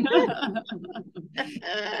shoes.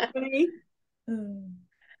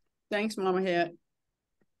 Thanks, Mama Head.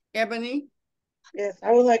 Ebony? Yes,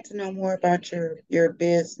 I would like to know more about your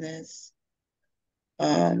business.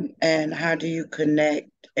 And how do you connect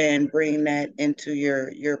and bring that into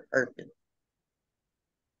your purpose?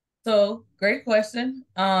 So, great question.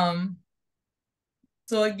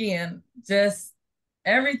 So again, just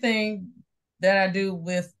everything that I do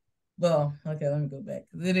with, well, okay, let me go back,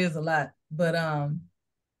 because it is a lot. But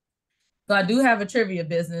so I do have a trivia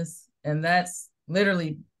business, and that's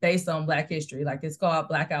literally based on Black history. Like, it's called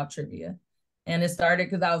Blackout Trivia. And it started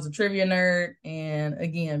because I was a trivia nerd, and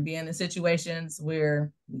again, being in situations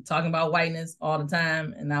where we're talking about whiteness all the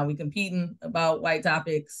time, and now we competing about white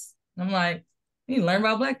topics. I'm like, you need to learn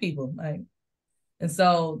about Black people. Like, and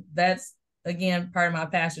so that's, again, part of my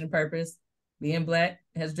passion and purpose. Being Black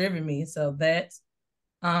has driven me. So that,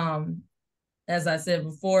 as I said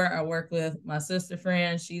before, I work with my sister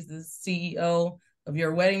friend. She's the CEO of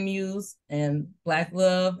Your Wedding Muse and Black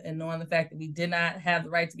Love, and knowing the fact that we did not have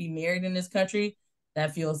the right to be married in this country,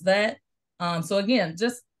 that fuels that. So again,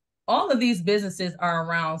 just all of these businesses are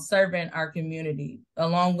around serving our community,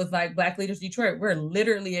 along with like Black Leaders Detroit. We're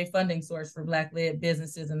literally a funding source for Black-led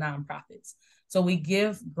businesses and nonprofits. So we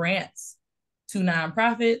give grants to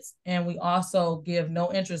nonprofits, and we also give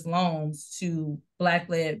no interest loans to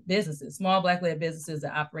Black-led businesses, small Black-led businesses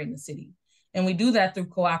that operate in the city. And we do that through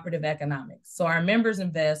cooperative economics. So our members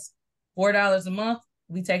invest $4 a month.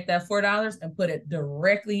 We take that $4 and put it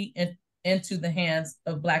directly into the hands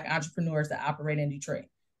of Black entrepreneurs that operate in Detroit,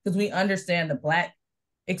 because we understand the Black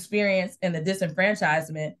experience and the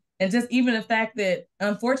disenfranchisement, and just even the fact that,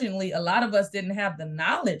 unfortunately, a lot of us didn't have the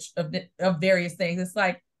knowledge of various things. It's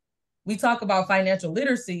like, we talk about financial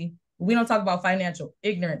literacy, but we don't talk about financial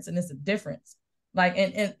ignorance, and it's a difference. Like,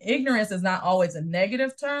 and ignorance is not always a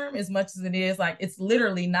negative term as much as it is like, it's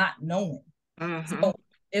literally not knowing. So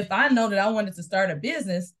if I know that I wanted to start a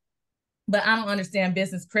business, but I don't understand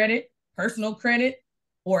business credit, personal credit,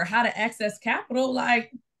 or how to access capital,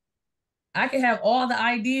 like, I could have all the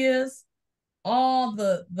ideas, all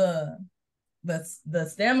the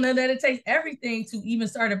stamina that it takes, everything to even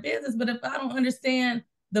start a business. But if I don't understand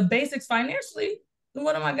the basics financially, then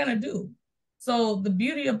what am I gonna do? So the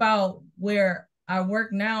beauty about where I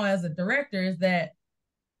work now as a director is that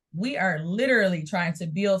we are literally trying to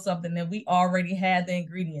build something that we already had the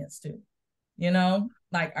ingredients to,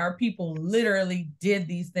 like our people literally did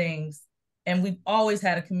these things, and we've always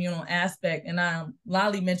had a communal aspect. And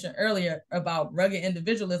Lolly mentioned earlier about rugged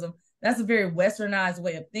individualism. That's a very westernized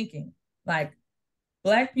way of thinking. Like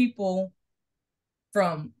Black people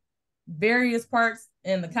from various parts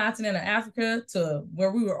in the continent of Africa to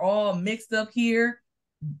where we were all mixed up here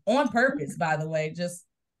on purpose, by the way, just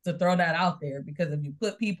to throw that out there, because if you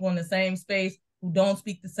put people in the same space who don't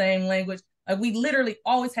speak the same language, like we literally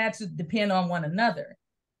always had to depend on one another.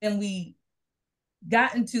 And we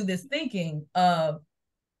got into this thinking of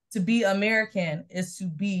to be American is to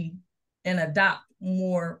be and adopt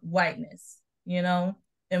more whiteness, and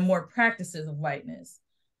more practices of whiteness.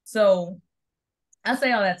 So I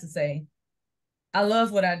say all that to say, I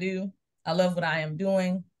love what I do. I love what I am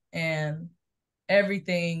doing, and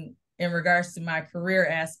everything in regards to my career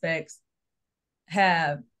aspects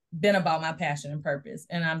have been about my passion and purpose.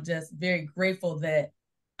 And I'm just very grateful that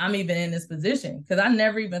I'm even in this position, because I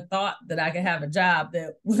never even thought that I could have a job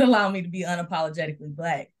that would allow me to be unapologetically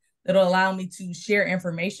Black, that'll allow me to share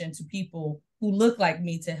information to people who look like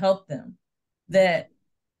me to help them.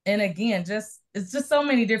 And again, it's just so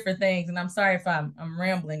many different things. And I'm sorry if I'm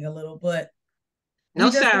rambling a little, but no,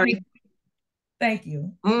 sorry. Thank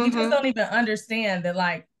you. We just don't even understand that,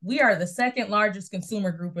 like, we are the second largest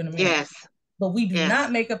consumer group in America. Yes. But we do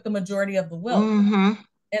not make up the majority of the wealth.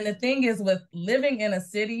 And the thing is, with living in a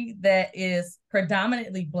city that is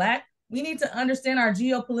predominantly Black, we need to understand our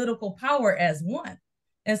geopolitical power as one.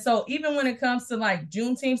 And so even when it comes to like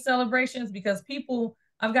Juneteenth celebrations, because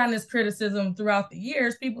I've gotten this criticism throughout the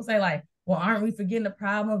years, people say like, well, aren't we forgetting the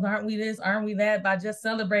problems? Aren't we this? Aren't we that by just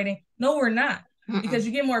celebrating? No, we're not, because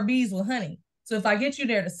you get more bees with honey. So if I get you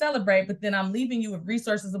there to celebrate, but then I'm leaving you with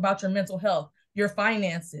resources about your mental health, your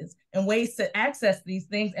finances, and ways to access these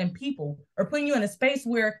things and people, or putting you in a space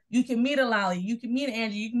where you can meet a Lolly, you can meet an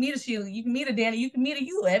Angie, you can meet a Sheila, you can meet a Danny, you can meet a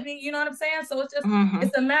you, Ebony, you know what I'm saying? So it's just,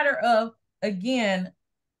 it's a matter of, again,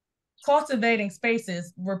 cultivating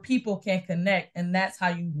spaces where people can connect, and that's how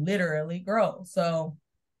you literally grow. So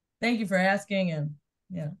thank you for asking, and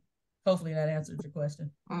hopefully that answers your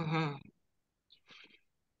question.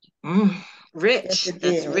 Rich. Yes, it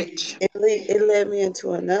That's did. rich. It led me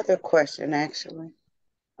into another question, actually.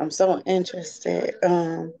 I'm so interested.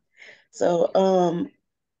 I'm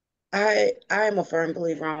a firm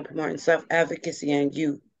believer on promoting self-advocacy and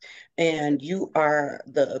youth. And you are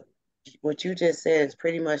what you just said is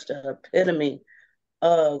pretty much the epitome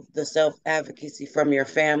of the self-advocacy from your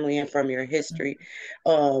family and from your history,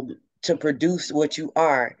 to produce what you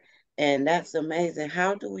are. And that's amazing.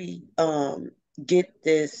 How do we get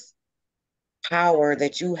this power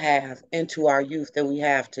that you have into our youth that we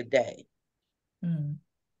have today?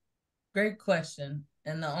 Great question.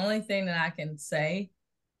 And the only thing that I can say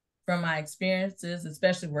from my experiences,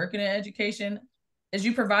 especially working in education, is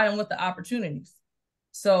you provide them with the opportunities.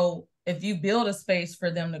 So if you build a space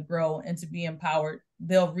for them to grow and to be empowered,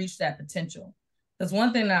 they'll reach that potential. Because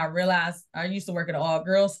one thing that I realized, I used to work at an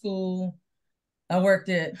all-girls school. I worked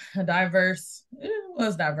at in a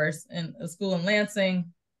school in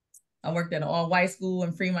Lansing. I worked at an all-white school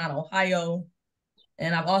in Fremont, Ohio.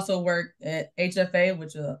 And I've also worked at HFA,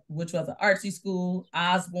 which was an artsy school,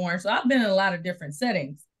 Osborne. So I've been in a lot of different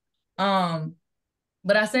settings.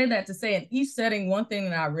 But I say that to say, in each setting, one thing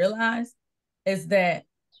that I realized is that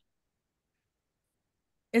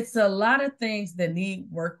it's a lot of things that need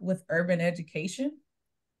work with urban education.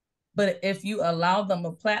 But if you allow them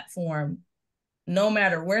a platform, no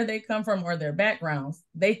matter where they come from or their backgrounds,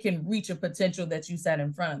 they can reach a potential that you set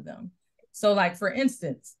in front of them. So like, for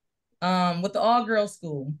instance, with the all-girls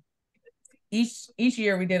school, each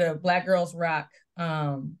year we did a Black Girls Rock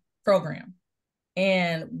program.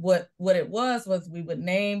 And what it was we would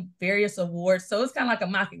name various awards. So it's kind of like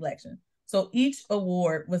a mock election. So each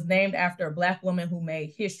award was named after a Black woman who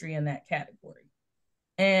made history in that category.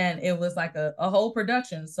 And it was like a whole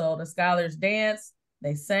production. So the scholars danced,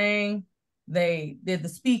 they sang, they did the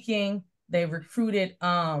speaking, they recruited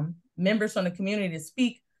members from the community to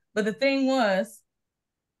speak. But the thing was,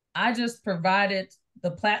 I just provided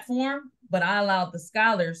the platform, but I allowed the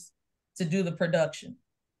scholars to do the production.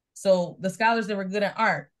 So the scholars that were good at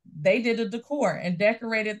art, they did the decor and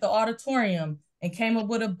decorated the auditorium and came up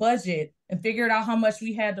with a budget and figured out how much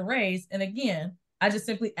we had to raise. And again, I just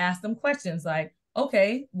simply asked them questions like,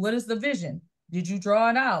 okay, what is the vision? Did you draw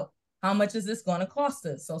it out? how much is this going to cost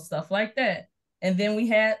us? So stuff like that. And then we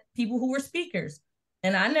had people who were speakers.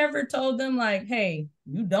 And I never told them like, hey,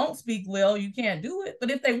 you don't speak well, you can't do it. But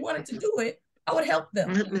if they wanted to do it, I would help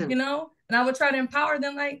them, you know? And I would try to empower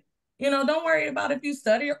them like, you know, don't worry about if you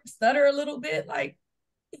stutter a little bit, like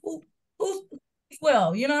who's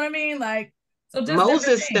well, you know what I mean? Like, so just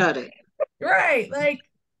Moses stuttered. Right. Like,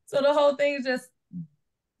 so the whole thing is just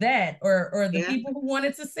that, or the people who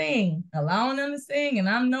wanted to sing, allowing them to sing. And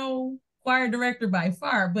I'm no choir director by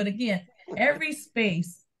far, but again, every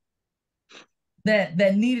space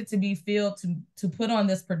that needed to be filled to put on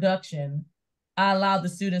this production, I allowed the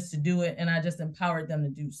students to do it, and I just empowered them to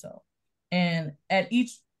do so. And at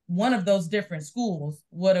each one of those different schools,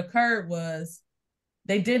 what occurred was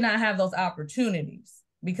they did not have those opportunities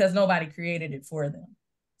because nobody created it for them.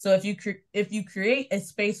 So if you create a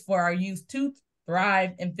space for our youth to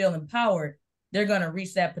thrive and feel empowered, they're going to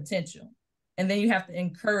reach that potential. And then you have to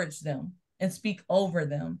encourage them and speak over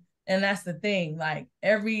them. And that's the thing, like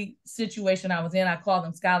every situation I was in, I call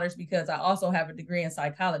them scholars because I also have a degree in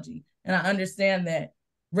psychology. And I understand that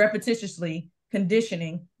repetitiously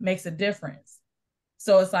conditioning makes a difference.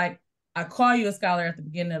 So it's like, I call you a scholar at the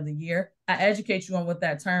beginning of the year. I educate you on what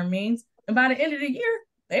that term means. And by the end of the year,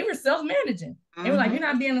 they were self-managing. They were like, you're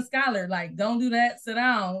not being a scholar. Like, don't do that. Sit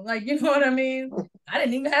down. Like, you know what I mean? I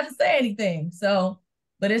didn't even have to say anything. So,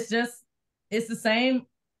 but it's the same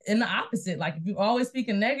in the opposite. Like, if you're always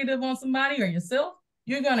speaking negative on somebody or yourself,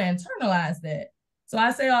 you're going to internalize that. So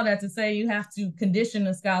I say all that to say you have to condition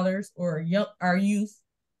the scholars or our youth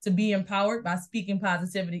to be empowered by speaking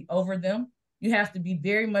positivity over them. You have to be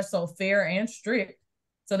very much so fair and strict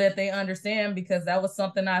so that they understand, because that was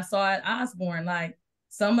something I saw at Osborne. Like,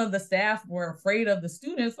 some of the staff were afraid of the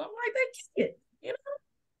students. I'm like, they can't, you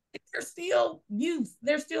know, they're still youth.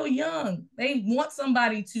 They're still young. They want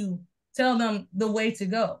somebody to tell them the way to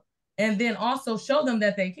go and then also show them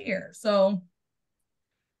that they care. So,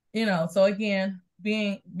 you know, so again,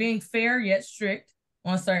 being fair yet strict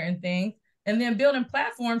on certain things, and then building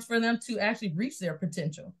platforms for them to actually reach their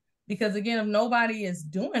potential. Because again, if nobody is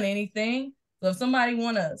doing anything, so if somebody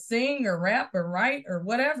want to sing or rap or write or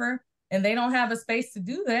whatever, and they don't have a space to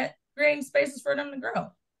do that, creating spaces for them to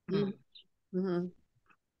grow. Mm-hmm.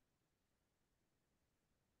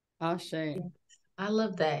 I'll share. I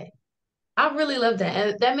love that. I really love that.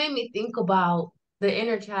 And that made me think about the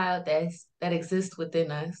inner child that exists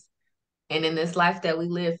within us. And in this life that we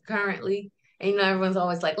live currently, and you know, everyone's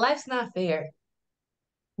always like, life's not fair.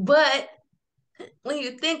 But when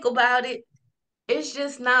you think about it, it's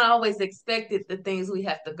just not always expected the things we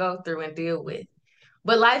have to go through and deal with.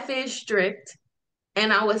 But life is strict.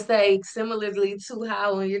 And I would say similarly to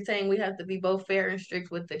how when you're saying we have to be both fair and strict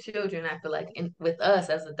with the children, I feel like with us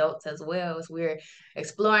as adults as well, as we're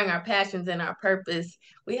exploring our passions and our purpose,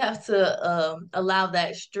 we have to allow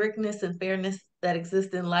that strictness and fairness that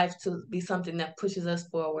exists in life to be something that pushes us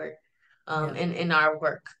forward in our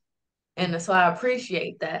work. And so I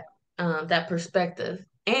appreciate that perspective.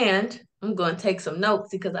 And I'm going to take some notes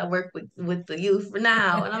because I work with the youth for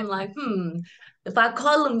now. And I'm like, if I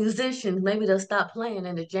call them musicians, maybe they'll stop playing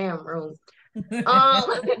in the jam room.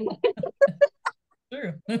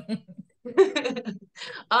 True.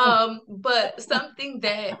 But something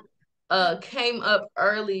that came up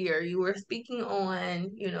earlier, you were speaking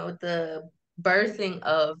on, you know, the birthing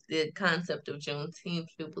of the concept of Juneteenth,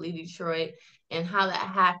 Jubilee Detroit, and how that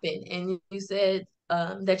happened. And you said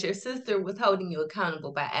that your sister was holding you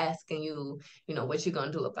accountable by asking you, you know, what you're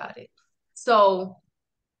gonna do about it. So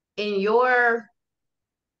in your,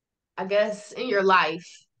 I guess, in your life,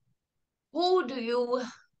 who do you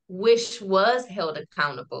wish was held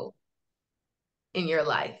accountable in your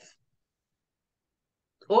life?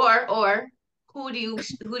 Or who do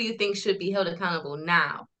you think should be held accountable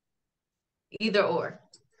now? Either or.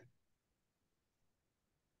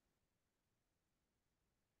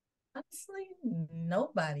 Honestly,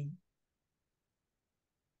 nobody.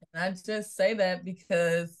 And I just say that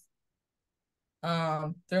because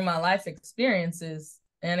through my life experiences,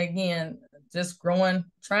 and again, just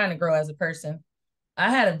trying to grow as a person, I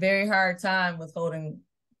had a very hard time with holding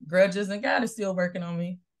grudges, and God is still working on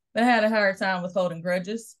me. But I had a hard time with holding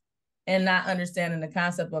grudges and not understanding the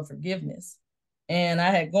concept of forgiveness. And I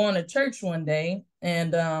had gone to church one day,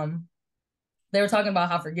 and they were talking about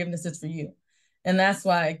how forgiveness is for you. And that's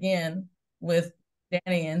why, again, with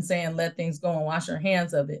Danny and saying, let things go and wash your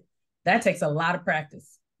hands of it, that takes a lot of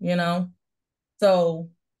practice, you know? So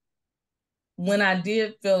when I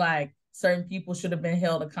did feel like certain people should have been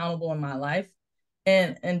held accountable in my life,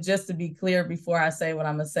 and just to be clear before I say what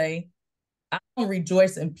I'm gonna say, I don't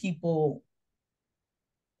rejoice in people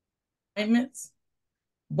appointments,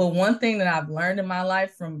 But one thing that I've learned in my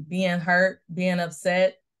life from being hurt, being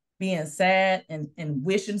upset, being sad, and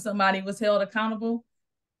wishing somebody was held accountable,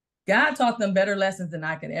 God taught them better lessons than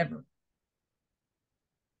I could ever.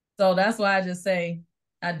 So that's why I just say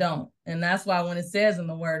I don't. And that's why when it says in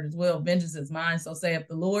the word as well, vengeance is mine, so saith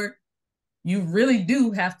the Lord, you really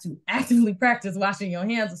do have to actively practice washing your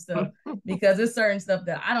hands of stuff, because there's certain stuff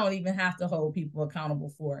that I don't even have to hold people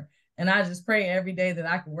accountable for. And I just pray every day that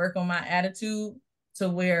I can work on my attitude to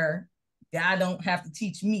where God don't have to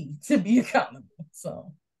teach me to be accountable.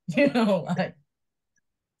 So, like,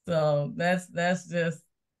 so that's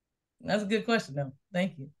a good question though.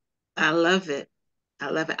 Thank you. I love it. I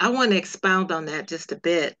love it. I want to expound on that just a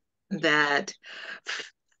bit, that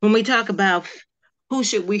when we talk about who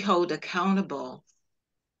should we hold accountable,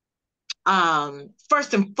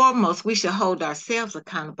 first and foremost, we should hold ourselves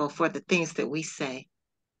accountable for the things that we say,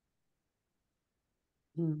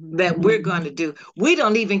 that we're going to do. We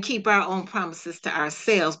don't even keep our own promises to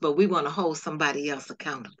ourselves, but we want to hold somebody else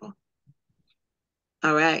accountable.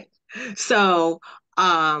 All right. So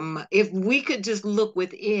if we could just look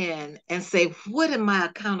within and say, what am I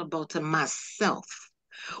accountable to myself?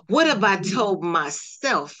 What have I told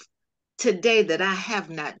myself today that I have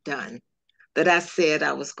not done, that I said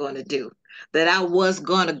I was going to do, that I was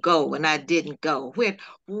going to go and I didn't go?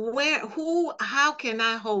 How can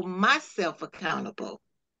I hold myself accountable?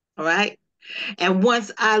 All right. And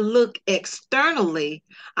once I look externally,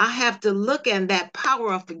 I have to look, and that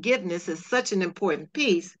power of forgiveness is such an important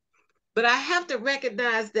piece. But I have to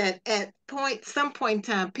recognize that at some point in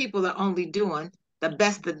time, people are only doing the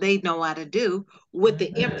best that they know how to do with the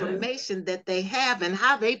information that they have and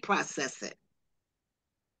how they process it.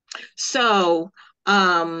 So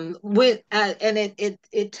it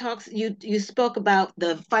talks, you spoke about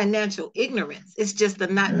the financial ignorance. It's just the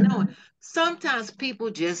not knowing. Sometimes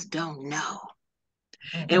people just don't know.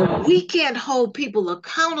 And we can't hold people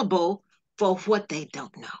accountable for what they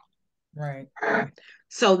don't know. Right.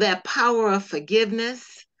 So that power of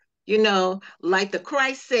forgiveness, like the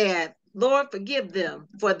Christ said, Lord, forgive them,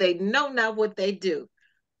 for they know not what they do.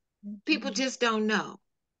 People just don't know.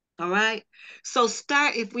 All right. So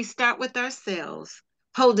if we start with ourselves,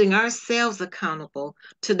 holding ourselves accountable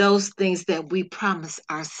to those things that we promise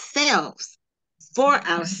ourselves, for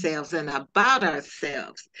ourselves and about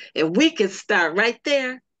ourselves. If we could start right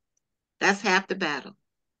there, that's half the battle.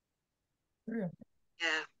 Yeah.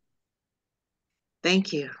 Yeah.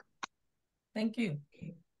 Thank you. Thank you.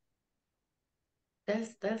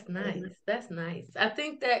 That's nice. That's nice. I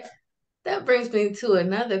think that brings me to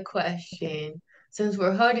another question. Since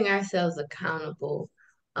we're holding ourselves accountable,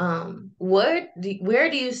 where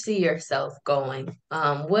do you see yourself going?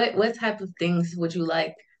 What type of things would you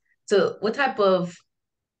like to, what type of,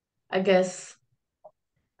 I guess,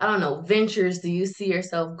 I don't know, ventures do you see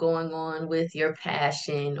yourself going on with your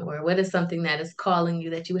passion, or what is something that is calling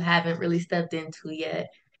you that you haven't really stepped into yet?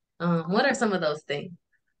 What are some of those things?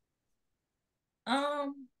 I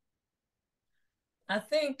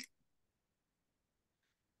think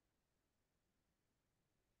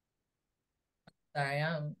sorry,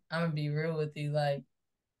 I'm gonna be real with you. Like,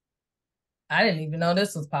 I didn't even know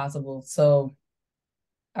this was possible. So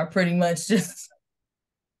I pretty much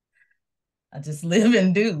I just live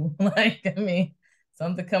and do. Like, I mean,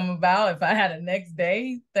 something come about. If I had a next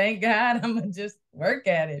day, thank God, I'm gonna just work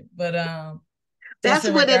at it. But that's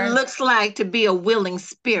what it looks like to be a willing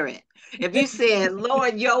spirit. If you said,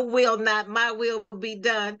 Lord, your will, not my will, be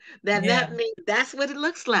done, then that means that's what it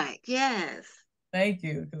looks like. Yes. Thank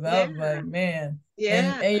you. Because I was like, man.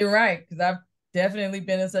 Yeah. And you're right, because I've definitely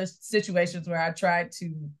been in such situations where I tried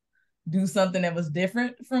to do something that was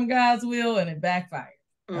different from God's will and it backfired.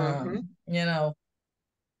 And I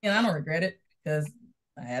don't regret it because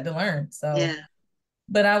I had to learn. So yeah.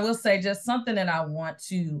 But I will say just something that I want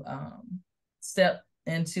to step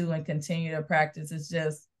into and continue to practice is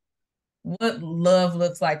just what love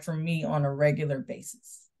looks like for me on a regular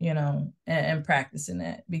basis, and practicing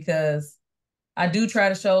that, because I do try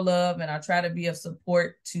to show love and I try to be of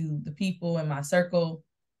support to the people in my circle.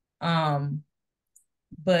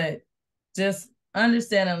 But just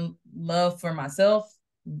understanding love for myself.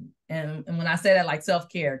 And when I say that, like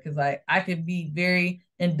self-care, because I could be very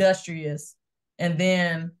industrious and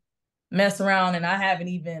then mess around and I haven't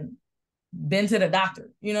even been to the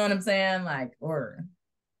doctor. You know what I'm saying? Like, or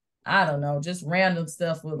I don't know, just random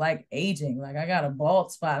stuff with like aging. Like I got a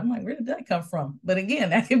bald spot. I'm like, where did that come from? But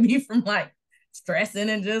again, that can be from like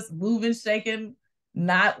stressing and just moving, shaking,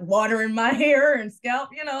 not watering my hair and scalp,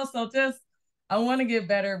 so just I want to get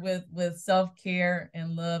better with self-care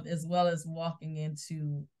and love, as well as walking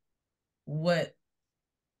into what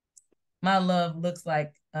my love looks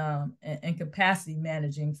like and capacity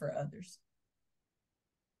managing for others.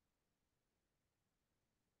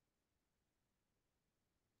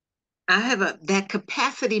 I have that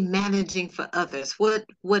capacity managing for others.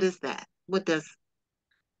 What is that? What does?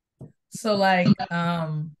 So like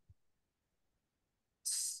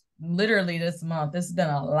literally this month, it's been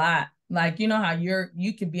a lot. Like, you know how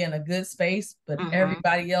you could be in a good space, but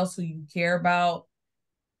everybody else who you care about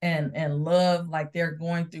and love, like they're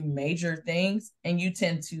going through major things, and you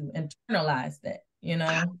tend to internalize that, you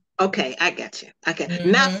know? Okay, I got you. Okay.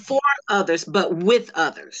 Not for others, but with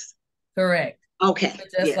others. Correct. Okay.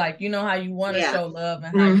 Just like, you know how you want to show love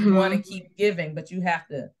and how you want to keep giving, but you have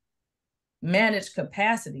to manage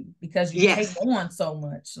capacity because you take on so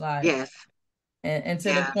much. Like, and to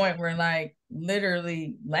the point where, like,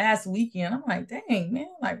 literally last weekend, I'm like, dang, man,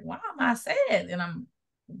 like, why am I sad? And I'm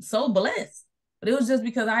so blessed. But it was just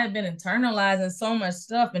because I had been internalizing so much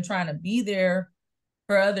stuff and trying to be there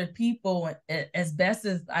for other people as best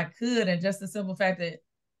as I could. And just the simple fact that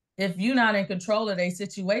if you're not in control of their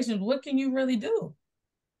situations, what can you really do?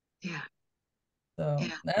 Yeah. So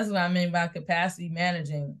that's what I mean by capacity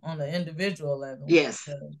managing on the individual level. Yes.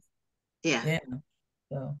 Yeah.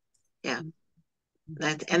 So yeah.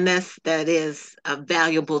 That is a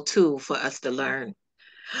valuable tool for us to learn,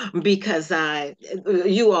 because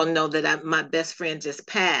you all know that my best friend just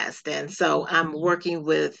passed, and so I'm working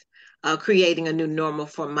with creating a new normal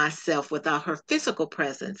for myself without her physical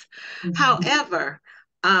presence. However,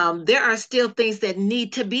 there are still things that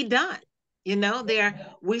need to be done. You know,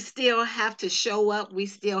 we still have to show up. We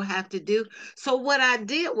still have to do. So what I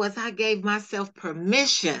did was I gave myself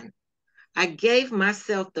permission. I gave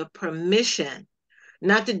myself the permission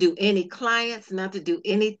not to do any clients, not to do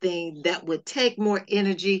anything that would take more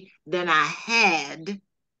energy than I had,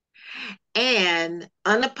 and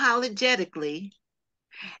unapologetically,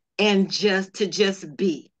 and just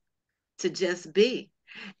be, to just be.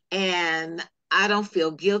 And I don't feel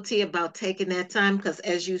guilty about taking that time, because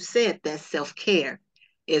as you said, that self-care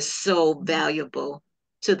is so valuable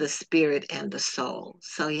to the spirit and the soul.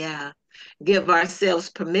 So yeah, give ourselves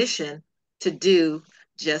permission to do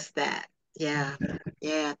just that. Yeah.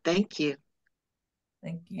 Thank you.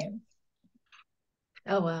 Thank you.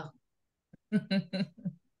 Oh wow.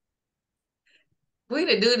 We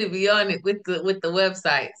the dude to be on it with the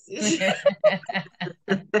websites.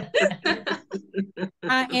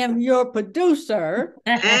 I am your producer.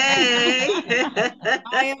 Hey.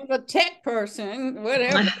 I am the tech person,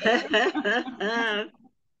 whatever.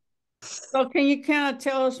 So can you kind of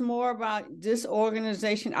tell us more about this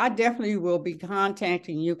organization? I definitely will be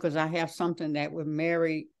contacting you because I have something that would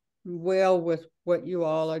marry well with what you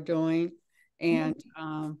all are doing. And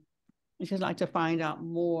I just like to find out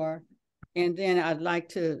more. And then I'd like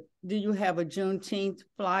to, do you have a Juneteenth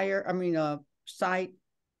flyer? I mean, a site?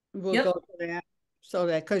 We'll go to that. So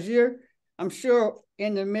that, because I'm sure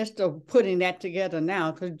in the midst of putting that together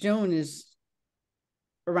now, because June is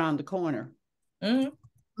around the corner. Yeah,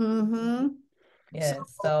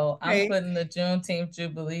 so I'm putting the Juneteenth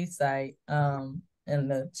Jubilee site in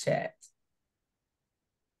the chat.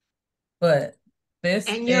 But this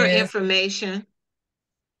and your information.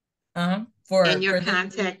 and your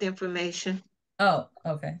contact information. Oh,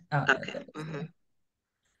 okay. Okay.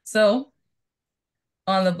 So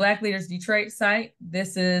on the Black Leaders Detroit site,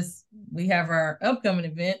 we have our upcoming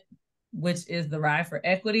event, which is the Ride for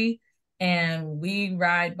Equity. And we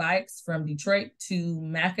ride bikes from Detroit to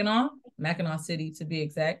Mackinac City to be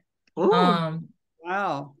exact.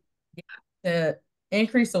 Wow. To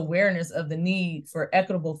increase awareness of the need for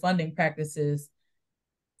equitable funding practices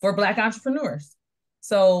for Black entrepreneurs.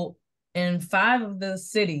 So in 5 of the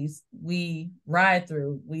cities we ride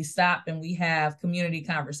through, we stop and we have community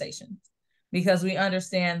conversations, because we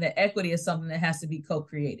understand that equity is something that has to be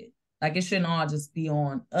co-created. Like, it shouldn't all just be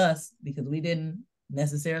on us because we didn't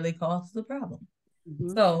necessarily cause the problem.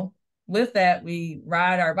 So with that, we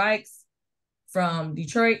ride our bikes from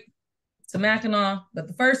Detroit to Mackinac. But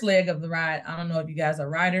the first leg of the ride, I don't know if you guys are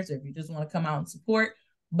riders or if you just want to come out and support,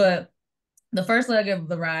 but the first leg of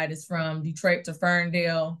the ride is from Detroit to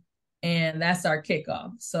Ferndale, and that's our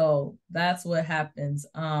kickoff. So that's what happens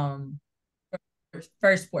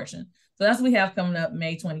first portion. So that's what we have coming up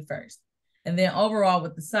May 21st. And then overall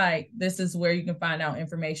with the site, this is where you can find out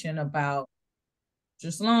information about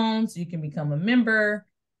just loans. You can become a member.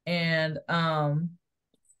 And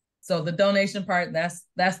so the donation part,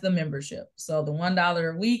 that's the membership. So the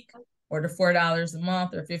 $1 a week or the $4 a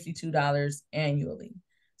month or $52 annually.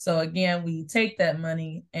 So again, we take that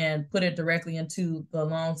money and put it directly into the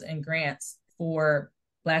loans and grants for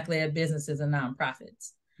Black-led businesses and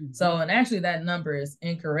nonprofits. So, and actually that number is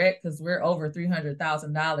incorrect because we're over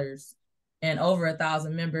 $300,000 and over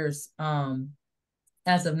 1,000 members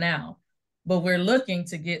as of now. But we're looking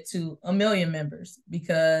to get to 1 million members,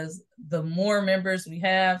 because the more members we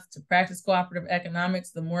have to practice cooperative economics,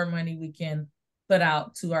 the more money we can put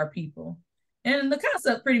out to our people. And the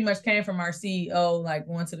concept pretty much came from our CEO, like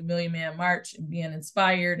going to the Million Man March and being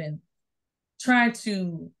inspired and trying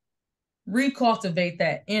to recultivate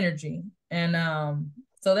that energy. And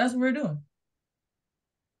so that's what we're doing.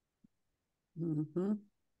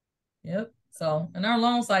 Yep. So in our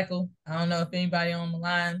loan cycle, I don't know if anybody on the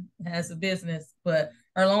line has a business, but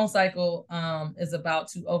our loan cycle is about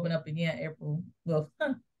to open up again April, well,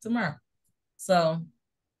 tomorrow. So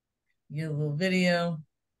get a little video.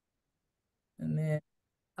 And then,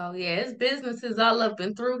 oh yeah, it's businesses all up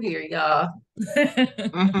and through here, y'all.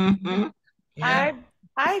 yeah.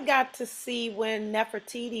 I got to see when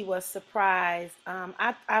Nefertiti was surprised.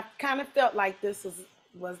 I kind of felt like this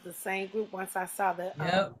was the same group once I saw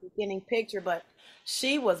the beginning picture, but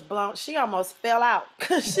she was blown. She almost fell out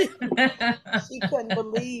because she couldn't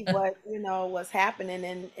believe what was happening.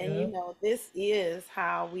 And this is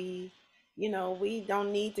how we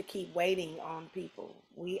don't need to keep waiting on people.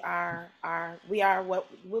 We are what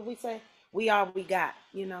would we say? We are we got.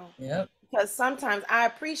 Yep. Because sometimes I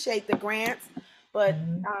appreciate the grants, but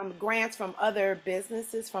grants from other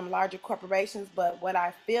businesses, from larger corporations. But what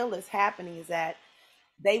I feel is happening is that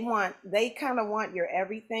they kind of want your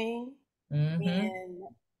everything, and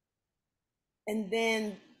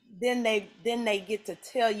then they get to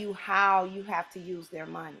tell you how you have to use their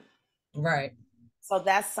money. Right. So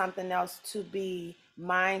that's something else to be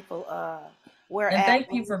mindful of. Whereas, and thank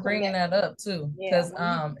you for bringing that up too, because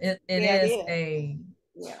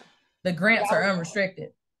the grants are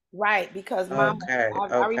unrestricted. Right, because Mama,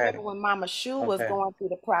 I remember when Mama Shu was going through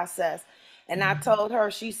the process, and I told her,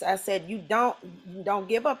 I said, you don't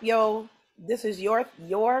give up this is your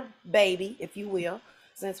baby, if you will,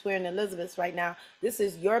 since we're in Elizabeth's right now. This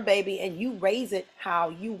is your baby, and you raise it how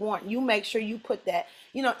you want. You make sure you put that,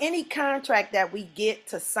 any contract that we get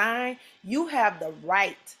to sign, you have the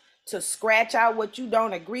right to scratch out what you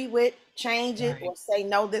don't agree with, change it, or say,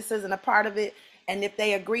 no, this isn't a part of it. And if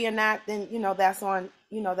they agree or not, then, that's on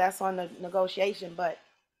the negotiation. But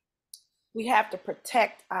we have to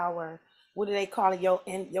protect our, what do they call it? Your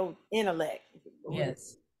intellect.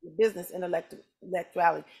 Yes. Business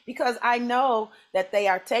intellectuality. Because I know that they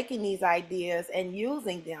are taking these ideas and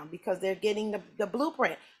using them because they're getting the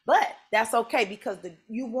blueprint. But that's okay, because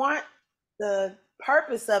you want the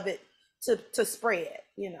purpose of it to spread,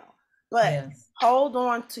 But hold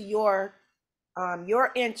on to your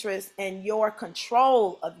interest and your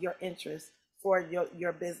control of your interest for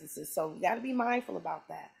your businesses. So you got to be mindful about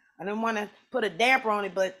that. I don't want to put a damper on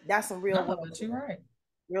it, but that's some real world. But you're right.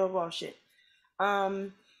 Real raw shit.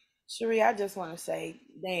 Cherie, I just want to say,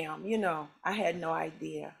 damn, I had no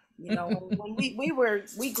idea. When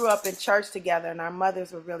we grew up in church together, and our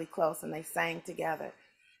mothers were really close, and they sang together,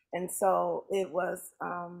 and so it was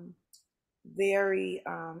very,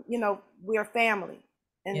 we're family.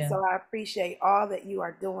 And so I appreciate all that you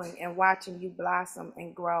are doing and watching you blossom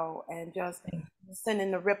and grow and just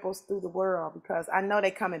sending the ripples through the world, because I know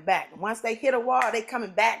they're coming back. Once they hit a wall, they're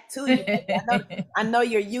coming back to you. I know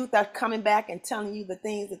your youth are coming back and telling you the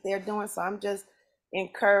things that they're doing. So I'm just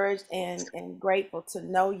encouraged and grateful to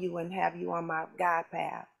know you and have you on my God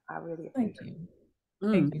path. I really appreciate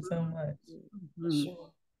it. Thank you so much.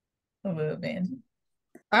 Sure. Well, man.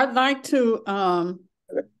 I'd like to go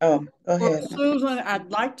ahead. Susan,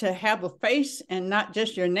 I'd like to have a face and not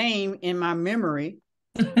just your name in my memory.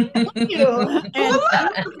 Thank you.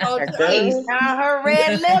 Now her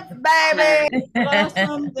red lips, baby.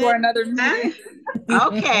 For another meeting.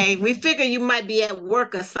 Okay, we figure you might be at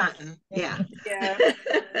work or something. Yeah.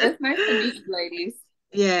 It's nice to meet you, ladies.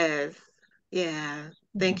 Yes. Yeah.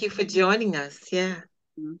 Thank you for joining us. Yeah.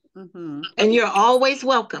 And you're always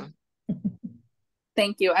welcome.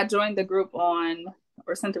 Thank you. I joined the group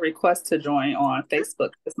sent a request to join on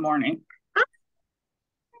Facebook this morning.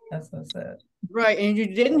 That's what's up. Right, and you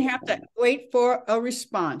didn't have to wait for a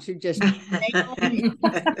response. You just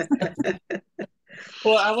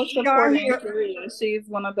Well, I was supporting Maria. She's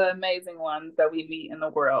one of the amazing ones that we meet in the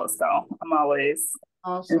world. So I'm always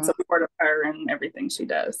in support of her and everything she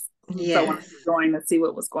does. So I wanted to join to see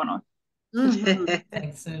what was going on.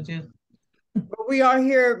 Thanks, Suju. But we are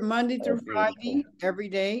here Monday through Friday, every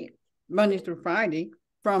day, Monday through Friday,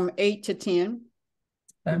 from 8 to 10.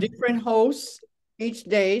 Different hosts each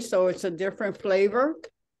day, so it's a different flavor.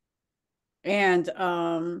 And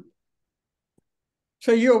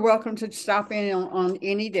so you're welcome to stop in on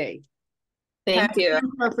any day. Thank you.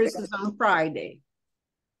 And Purpose is on Friday.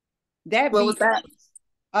 What was that?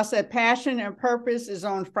 I said Passion and Purpose is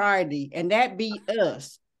on Friday, and that be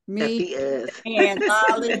us. Me and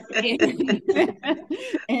Olive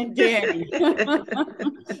and Danny.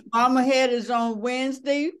 Mama Head is on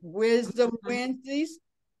Wednesday, Wisdom Wednesdays.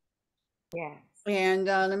 Yeah. And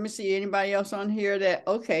let me see, anybody else on here that,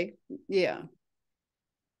 okay, yeah.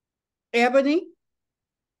 Ebony?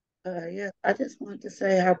 Yeah, I just wanted to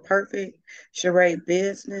say how perfect Sheree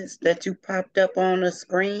business that you popped up on the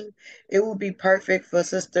screen. It would be perfect for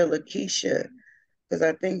Sister Lakeisha, because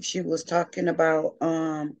I think she was talking about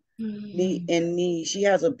need and need. She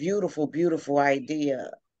has a beautiful, beautiful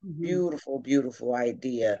idea. Beautiful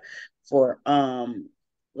idea for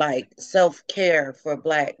like self-care for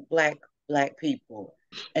black people.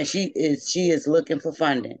 And she is looking for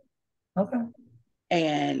funding. Okay.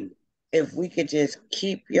 And if we could just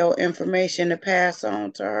keep your information to pass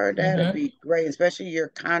on to her, that'd be great, especially your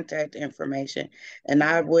contact information. And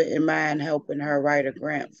I wouldn't mind helping her write a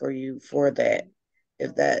grant for you for that,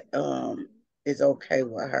 if that is okay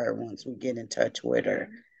with her once we get in touch with her.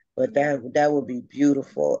 But that would be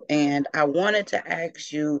beautiful. And I wanted to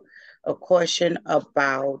ask you a question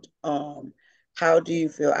about how do you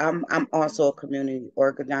feel? I'm also a community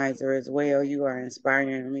organizer as well. You are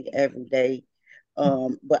inspiring me every day.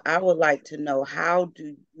 But I would like to know, how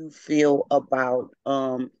do you feel about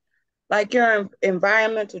like your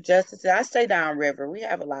environmental justice? I stay downriver. We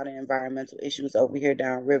have a lot of environmental issues over here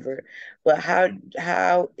downriver. But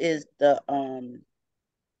how is the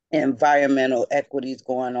environmental equities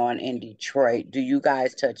going on in Detroit? Do you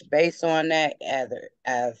guys touch base on that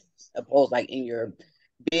as opposed like in your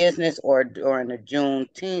business or during the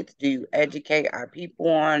Juneteenth? Do you educate our people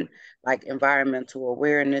on like environmental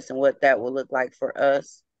awareness and what that will look like for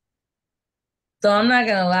us? So I'm not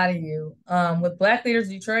gonna lie to you. With Black Leaders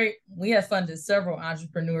Detroit, we have funded several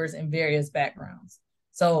entrepreneurs in various backgrounds.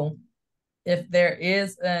 So if there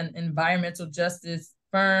is an environmental justice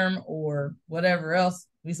firm or whatever else,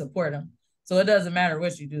 we support them. So it doesn't matter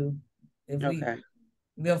what you do. If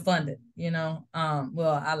we'll fund it, you know.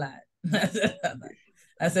 Well, I lied.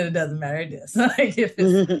 I said it doesn't matter. It does. Like if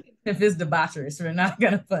it's debaucherous, we're not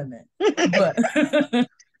gonna fund it.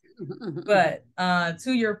 But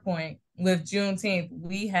to your point, with Juneteenth,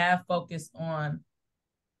 we have focused on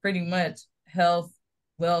pretty much health,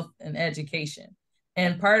 wealth, and education.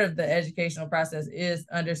 And part of the educational process is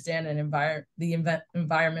understanding the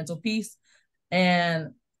environmental piece.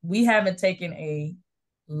 And we haven't taken a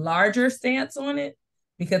larger stance on it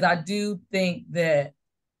because I do think that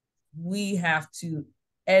we have to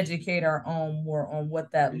educate our own more on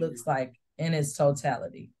what that looks like in its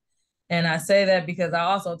totality. And I say that because I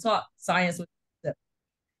also taught science.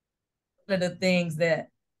 One of the things that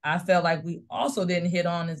I felt like we also didn't hit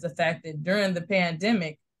on is the fact that during the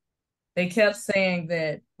pandemic, they kept saying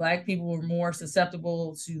that Black people were more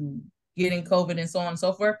susceptible to getting COVID and so on and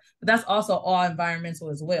so forth. But that's also all environmental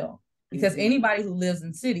as well. Because anybody who lives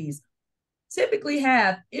in cities typically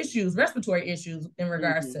have issues, respiratory issues in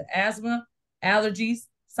regards to asthma, allergies,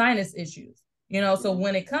 sinus issues. You know, so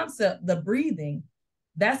when it comes to the breathing,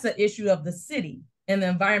 that's an issue of the city and the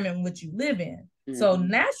environment in which you live in. So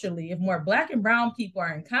naturally, if more Black and brown people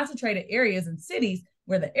are in concentrated areas in cities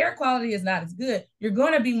where the air quality is not as good, you're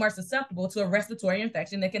going to be more susceptible to a respiratory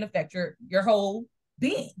infection that can affect your whole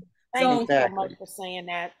being. Thank you so much for saying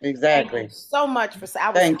that. Exactly. Thank you so much for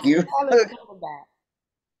saying. Thank you.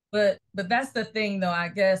 But that's the thing, though, I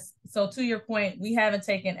guess. So to your point, we haven't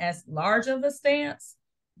taken as large of a stance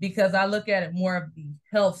because I look at it more of the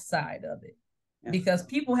health side of it. Because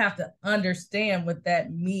people have to understand what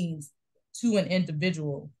that means to an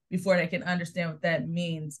individual before they can understand what that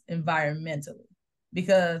means environmentally.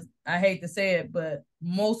 Because I hate to say it, but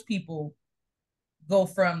most people go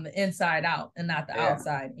from the inside out and not the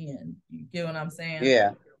outside in. You get what I'm saying?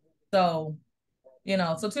 Yeah. So, you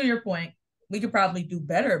know, so to your point, we could probably do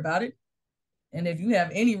better about it. And if you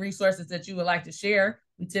have any resources that you would like to share,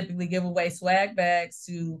 we typically give away swag bags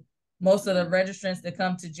to most of the registrants that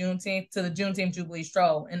come to the Juneteenth Jubilee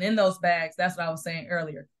Stroll. And in those bags, that's what I was saying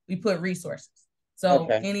earlier, we put resources. So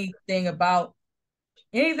anything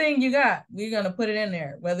you got, we're going to put it in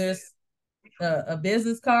there, whether it's a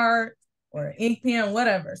business card or an ink pen,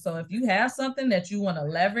 whatever. So if you have something that you want to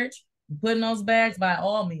leverage, put in those bags, by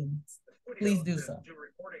all means, please do so.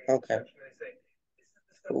 Okay.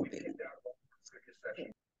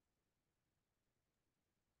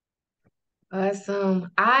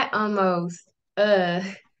 Awesome. I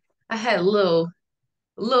had a little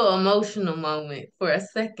emotional moment for a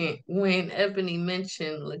second when Ebony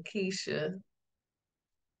mentioned Lakeisha.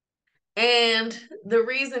 And the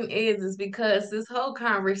reason is because this whole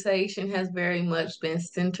conversation has very much been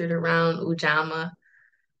centered around Ujamaa,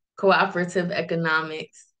 cooperative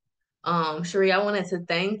economics. Cherie, I wanted to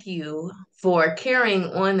thank you for carrying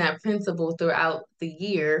on that principle throughout the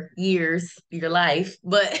years, your life.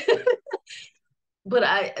 But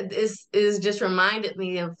this is just reminded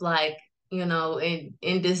me of, like,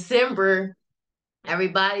 in December,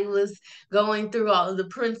 everybody was going through all of the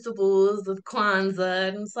principles of Kwanzaa,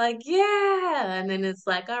 and it's like, yeah. And then it's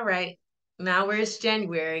like, all right, now it's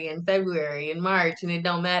January and February and March, and it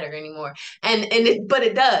don't matter anymore. But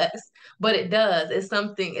it does. But it does. It's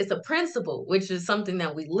something, it's a principle, which is something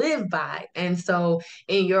that we live by. And so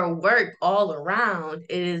in your work all around,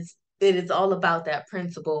 it is all about that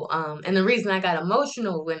principle. And the reason I got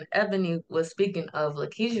emotional when Ebony was speaking of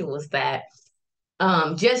Lakeisha was that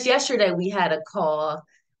just yesterday we had a call.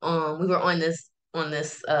 We were on this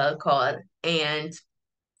call, and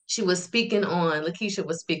Lakeisha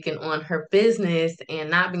was speaking on her business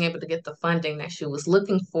and not being able to get the funding that she was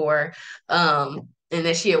looking for. And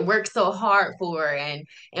that she had worked so hard for, and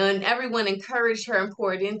everyone encouraged her and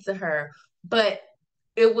poured into her. But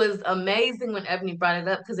it was amazing when Ebony brought it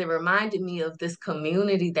up, because it reminded me of this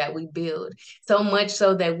community that we build, so much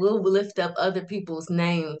so that we'll lift up other people's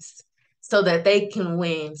names so that they can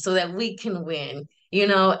win, so that we can win.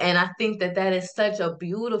 And I think that that is such a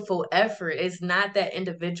beautiful effort. It's not that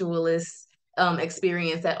individualist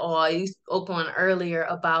experience at all. You spoke on earlier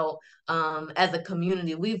about, as a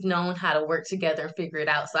community, we've known how to work together and figure it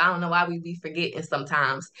out. So I don't know why we be forgetting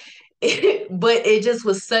sometimes. But it just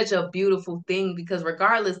was such a beautiful thing, because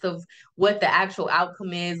regardless of what the actual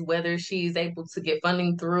outcome is, whether she's able to get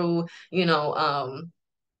funding through,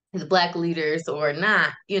 his Black leaders or not,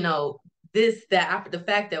 the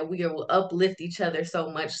fact that we will uplift each other so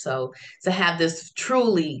much, so to have this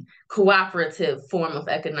truly cooperative form of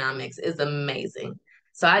economics is amazing.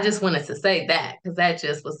 So I just wanted to say that, because that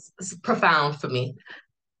just was profound for me.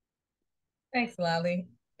 Thanks, Lolly.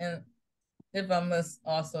 And if I must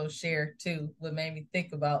also share too, what made me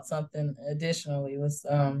think about something additionally was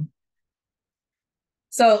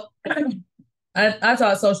so I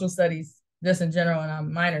taught social studies just in general, and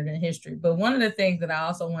I'm minored in history. But one of the things that I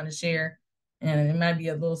also want to share, and it might be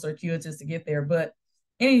a little circuitous to get there, but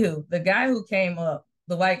anywho,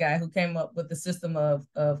 the white guy who came up with the system of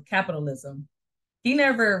capitalism, he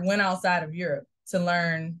never went outside of Europe to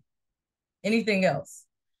learn anything else.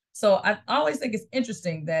 So I always think it's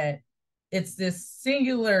interesting that it's this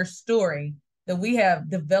singular story that we have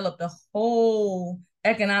developed a whole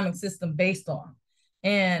economic system based on.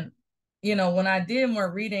 And, when I did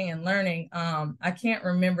more reading and learning, I can't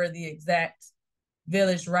remember the exact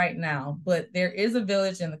village right now, but there is a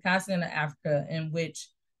village in the continent of Africa in which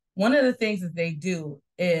one of the things that they do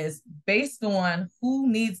is, based on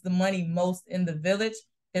who needs the money most in the village,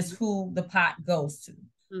 is who the pot goes to.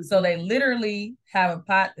 Mm-hmm. So they literally have a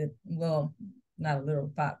pot that, well, not a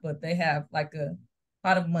literal pot, but they have like a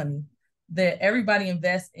pot of money that everybody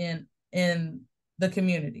invests in the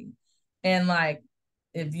community. And like,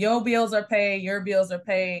 if your bills are paid, your bills are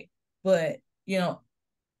paid, but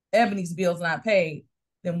Ebony's bills not paid,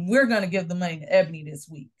 then we're going to give the money to Ebony this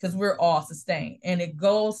week, because we're all sustained. And it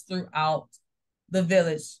goes throughout the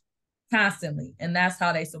village constantly. And that's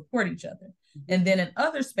how they support each other. Mm-hmm. And then in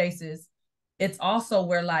other spaces, it's also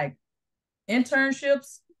where like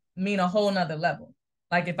internships mean a whole nother level.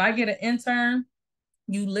 Like if I get an intern,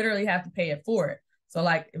 you literally have to pay it for it. So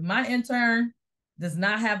like if my intern does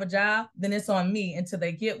not have a job, then it's on me until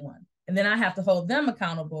they get one. And then I have to hold them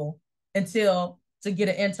accountable to get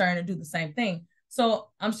an intern and do the same thing. So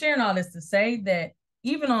I'm sharing all this to say that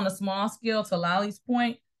even on a small scale, to Lolly's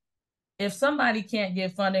point, if somebody can't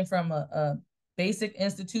get funding from a basic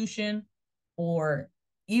institution, or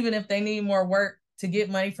even if they need more work to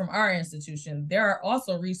get money from our institution, there are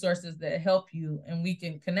also resources that help you, and we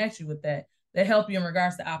can connect you with that help you in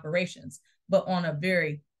regards to operations. But on a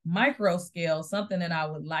very micro scale, something that I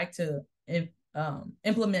would like to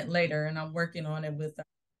implement later, and I'm working on it with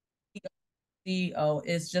CEO,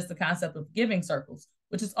 is just the concept of giving circles,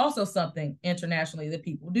 which is also something internationally that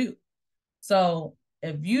people do. So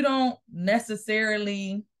if you don't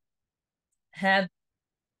necessarily have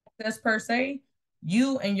access per se,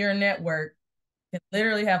 you and your network can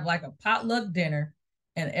literally have like a potluck dinner,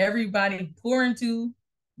 and everybody pour into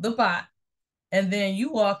the pot, and then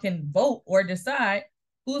you all can vote or decide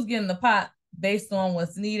who's getting the pot based on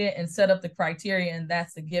what's needed and set up the criteria, and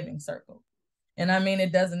that's the giving circle. And I mean,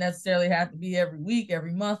 it doesn't necessarily have to be every week,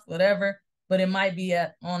 every month, whatever, but it might be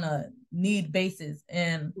on a need basis.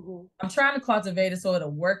 And mm-hmm. I'm trying to cultivate it so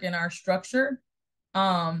it'll work in our structure.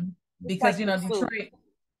 Because, like Detroit,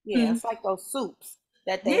 Yeah, it's like those soups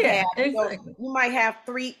that they have. Exactly. You might have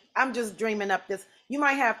 3. I'm just dreaming up this. You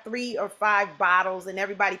might have 3 or 5 bottles, and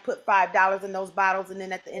everybody put $5 in those bottles, and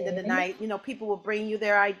then at the end of the night, people will bring you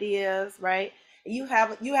their ideas, right? You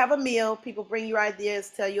have a meal. People bring you ideas,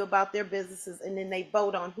 tell you about their businesses, and then they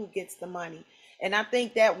vote on who gets the money. And I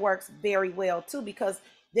think that works very well too, because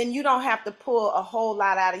then you don't have to pull a whole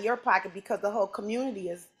lot out of your pocket because the whole community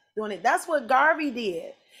is doing it. That's what Garvey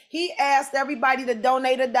did. He asked everybody to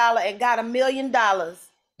donate $1 and got $1 million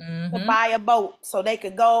to buy a boat so they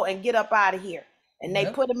could go and get up out of here. And they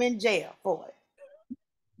put him in jail for it.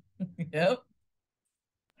 Yep.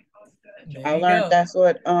 I learned that's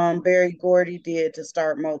what Berry Gordy did to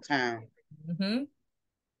start Motown.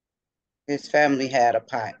 His family had a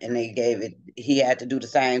pot and they gave it. He had to do the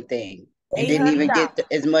same thing. He didn't even get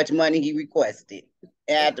as much money he requested.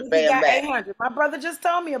 He had to pay him back. 800. My brother just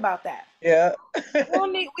told me about that. Yeah.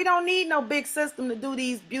 we don't need no big system to do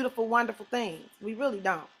these beautiful, wonderful things. We really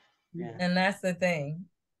don't. Yeah. And that's the thing.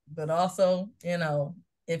 But also,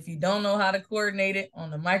 if you don't know how to coordinate it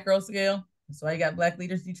on the micro scale, that's why you got Black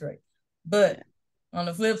Leaders Detroit. But on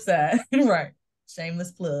the flip side, right,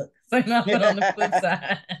 shameless plug. But on the flip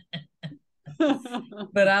side.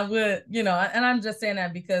 But I would, and I'm just saying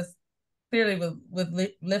that because clearly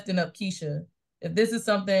with lifting up Keisha, if this is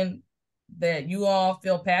something that you all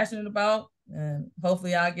feel passionate about, and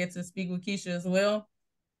hopefully I'll get to speak with Keisha as well,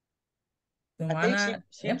 then why not?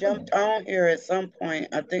 She jumped on here at some point.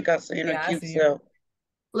 I think I seen her cute self.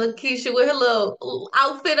 Look, Keisha with her little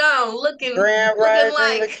outfit on, looking Grand Rising,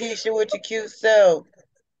 like Keisha with your cute self.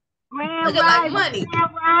 Looking like money. Yes.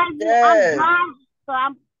 I'm driving, so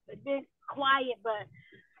I'm a bit quiet, but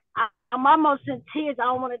I'm almost in tears. I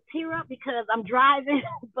don't want to tear up because I'm driving,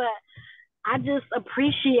 but I just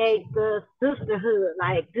appreciate the sisterhood.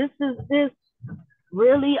 Like, this is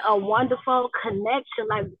really a wonderful connection.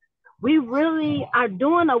 Like, we really are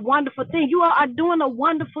doing a wonderful thing. You all are doing a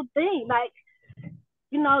wonderful thing. Like,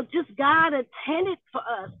 just God intended for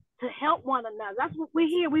us to help one another. That's what we're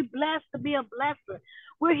here. We're blessed to be a blesser.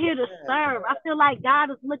 We're here to serve. I feel like God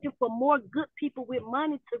is looking for more good people with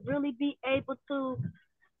money to really be able to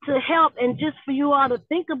help. And just for you all to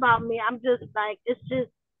think about me, I'm just like,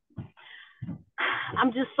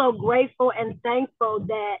 I'm just so grateful and thankful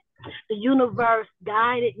that the universe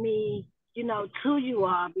guided me, to you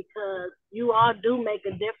all, because you all do make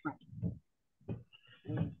a difference.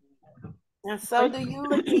 And so do you,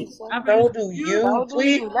 Lakeisha. So do you. So do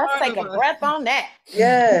you. Let's take a breath on that.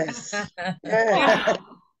 Yes.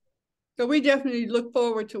 So we definitely look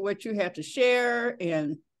forward to what you have to share,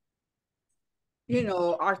 and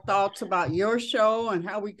our thoughts about your show and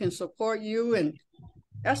how we can support you. And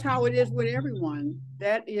that's how it is with everyone.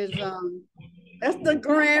 That is that's the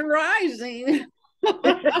Grand Rising.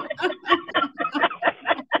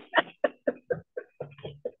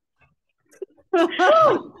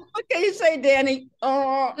 What can you say, Danny?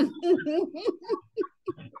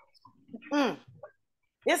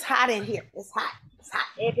 It's hot in here. It's hot.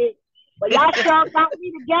 It is. Well, y'all sure got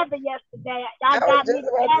me together yesterday. Y'all got me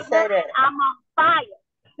together. I'm on fire.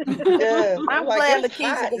 Yeah, I'm glad,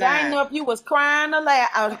 Lakeisha, because I didn't know if you was crying or laugh,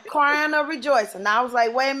 I was crying or rejoicing. I was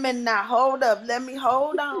like, wait a minute now, hold up, let me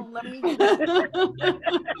hold on. I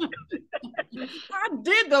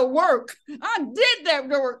did the work. I did that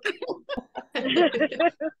work.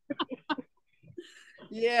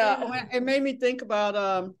 Yeah, it made me think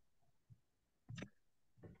about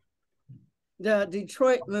the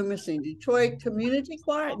Detroit Community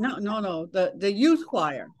Choir. No, the youth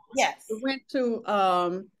choir. Yes. We went to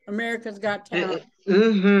America's Got Talent.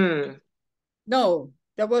 No,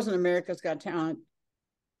 that wasn't America's Got Talent.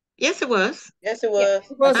 Yes, it was. Yes, it was.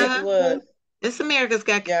 It was. It was. It's America's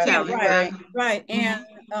Got Talent. Right. And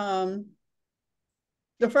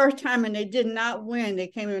the first time, and they did not win. They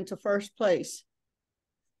came into first place.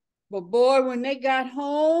 But boy, when they got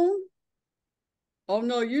home, oh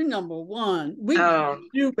no, you're number one. We got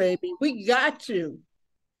you, baby. We got you.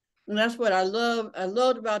 And that's what I loved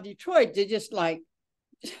about Detroit. They're just like,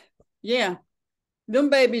 yeah, them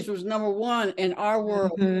babies was number one in our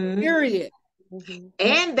world, period.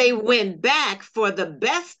 And they went back for the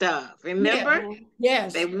best of, remember?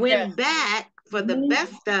 Yes. They went back for the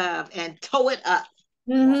best of and tow it up.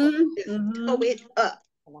 Tow it up.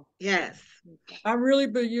 Yes. I really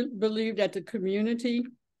believe that the community,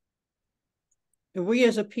 we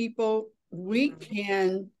as a people, we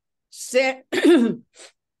can set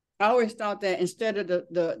I always thought that instead of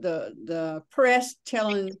the press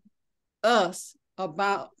telling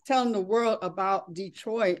the world about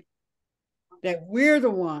Detroit, that we're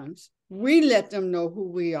the ones, we let them know who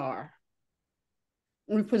we are.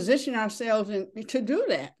 We position ourselves to do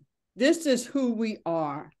that. This is who we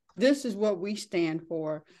are. This is what we stand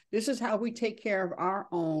for. This is how we take care of our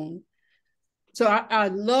own. So I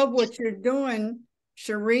love what you're doing,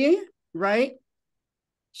 Sharia, right?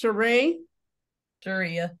 Sharia.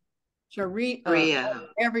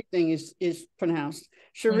 Everything is pronounced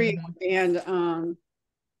Sharia. And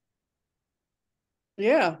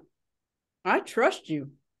yeah, I trust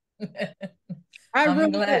you. I'm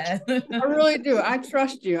really glad. I really do. I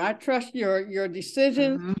trust you. I trust your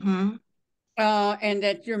decisions. And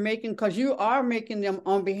that you're making, because you are making them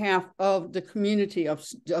on behalf of the community of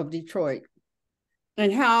Detroit,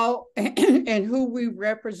 and how and who we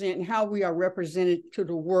represent, and how we are represented to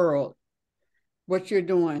the world. What you're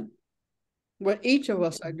doing, what each of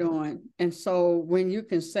us are doing. And so when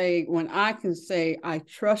I can say, I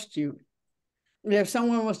trust you. If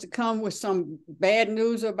someone was to come with some bad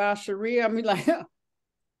news about Sharia, I'd be like,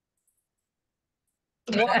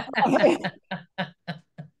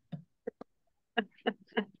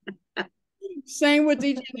 same with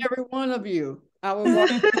each and every one of you. I would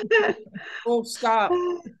want oh, stop.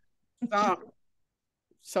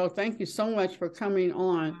 So thank you so much for coming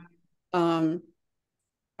on.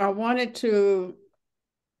 I wanted to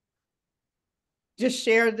just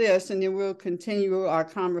share this, and then we'll continue our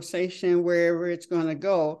conversation wherever it's going to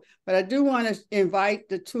go. But I do want to invite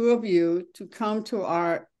the two of you to come to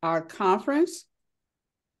our conference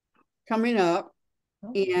coming up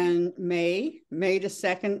in May the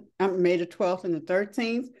 2nd, May the 12th and the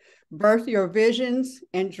 13th. Birth your visions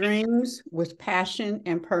and dreams with passion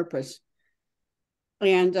and purpose.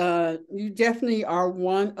 And you definitely are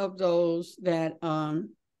one of those that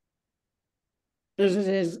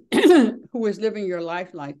who is living your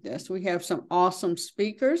life like this. We have some awesome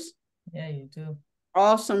speakers. Yeah, you do.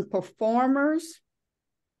 Awesome performers.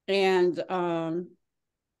 And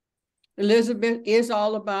Elizabeth is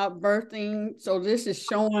all about birthing. So this is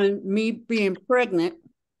showing me being pregnant,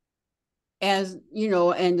 as you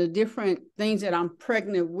know, and the different things that I'm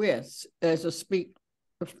pregnant with as a speaker,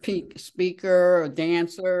 a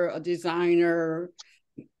dancer, a designer,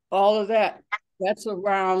 all of that. That's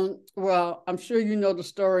around, well, I'm sure you know the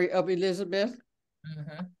story of Elizabeth.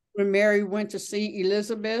 When Mary went to see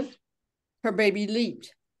Elizabeth, her baby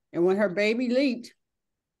leaped. And when her baby leaped,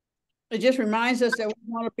 it just reminds us that we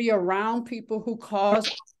want to be around people who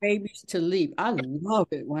cause babies to leap. I love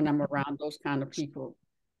it when I'm around those kind of people.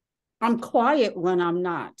 I'm quiet when I'm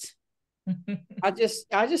not. I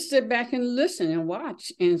just sit back and listen and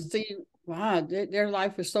watch and see, wow, their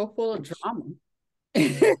life is so full of drama.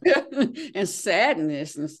 And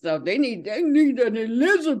sadness and stuff. They need an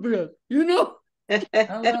Elizabeth, you know. I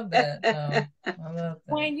love that. I love that.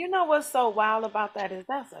 Wayne, you know what's so wild about that is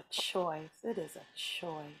that's a choice. It is a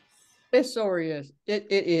choice. It so is. It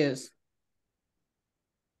is.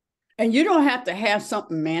 And you don't have to have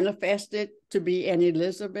something manifested to be an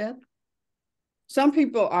Elizabeth. Some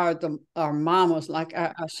people are mamas. Like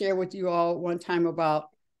I shared with you all one time about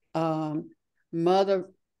Mother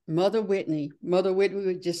Whitney. Mother Whitney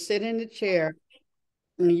would just sit in the chair,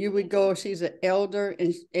 and you would go, she's an elder,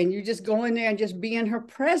 and you just go in there and just be in her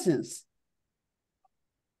presence.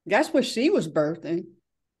 That's what she was birthing.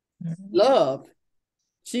 Love.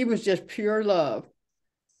 She was just pure love.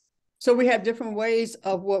 So we have different ways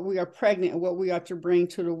of what we are pregnant and what we are to bring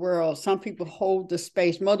to the world. Some people hold the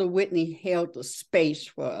space. Mother Whitney held the space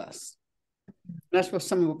for us. That's what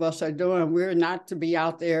some of us are doing. We're not to be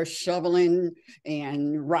out there shoveling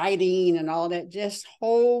and writing and all that. Just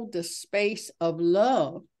hold the space of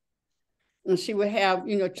love. And she would have,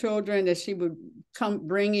 children that she would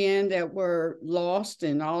bring in that were lost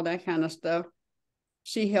and all that kind of stuff.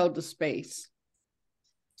 She held the space.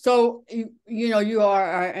 So, you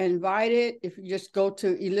are invited. If you just go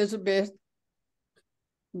to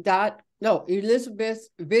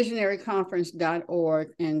elizabethvisionaryconference.org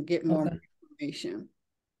and get more information.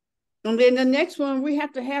 And then the next one, we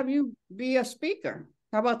have to have you be a speaker.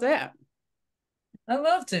 How about that? I'd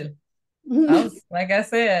love to. Like I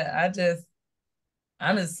said,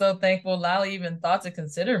 I'm just so thankful Lolly even thought to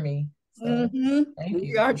consider me. So thank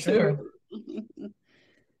you. For sure.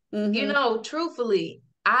 Truthfully,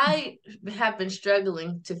 I have been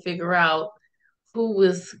struggling to figure out who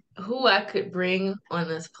I could bring on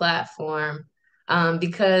this platform,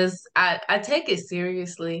 because I take it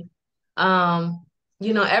seriously.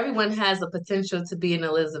 Everyone has the potential to be an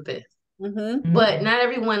Elizabeth, but not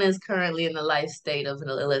everyone is currently in the life state of an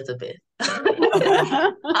Elizabeth.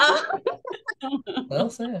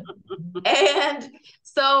 Well said. And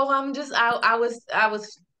so I was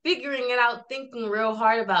figuring it out, thinking real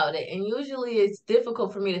hard about it. And usually it's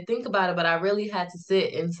difficult for me to think about it, but I really had to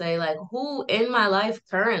sit and say, like, who in my life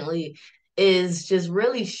currently is just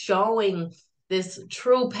really showing this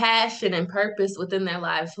true passion and purpose within their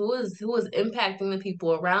lives, who is impacting the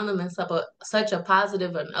people around them in such a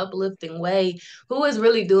positive and uplifting way, who is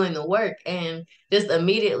really doing the work. And just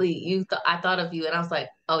immediately I thought of you, and I was like,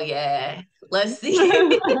 oh yeah, let's see.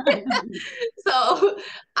 So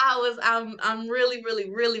I'm really, really,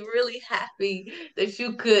 really, really happy that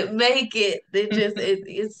you could make it.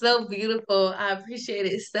 It's so beautiful. I appreciate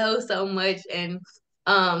it so much. And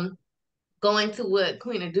going to what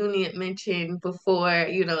Queen Aduni had mentioned before,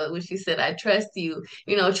 when she said, I trust you,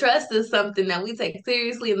 trust is something that we take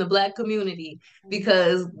seriously in the Black community,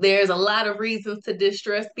 because there's a lot of reasons to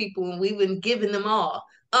distrust people, and we've been giving them all.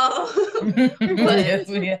 Yes,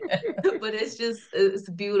 but it's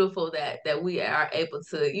beautiful that we are able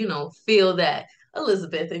to, feel that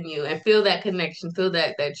Elizabeth in you, and feel that connection, feel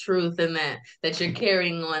that truth, and that you're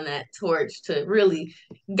carrying on that torch to really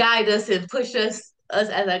guide us and push us as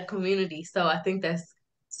a community. So I think that's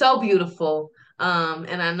so beautiful.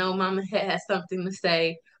 And I know Mama Het has something to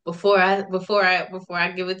say before I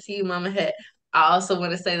give it to you, Mama Het. I also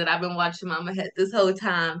want to say that I've been watching Mama Het this whole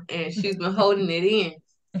time, and she's been holding it in.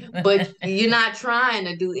 But you're not trying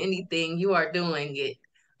to do anything; you are doing it.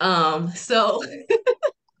 So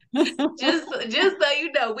just so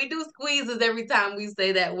you know, we do squeezes every time we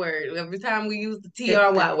say that word. Every time we use the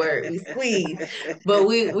TRY word, we squeeze. But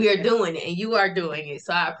we are doing it, and you are doing it.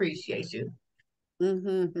 So I appreciate you.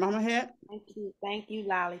 Mama Het. Thank you,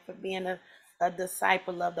 Lolly, for being a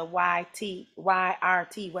disciple of the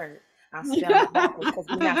YRT word. I'm spelling it backwards because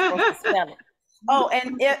we're not supposed to spell it. Oh,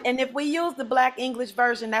 and if we use the Black English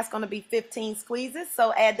version, that's going to be 15 squeezes.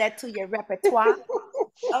 So add that to your repertoire.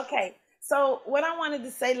 Okay. So what I wanted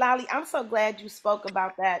to say, Lolly, I'm so glad you spoke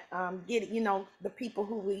about that. Getting, the people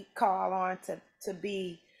who we call on to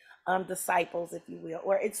be disciples, if you will,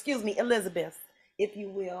 or excuse me, Elizabeth, if you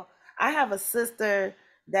will. I have a sister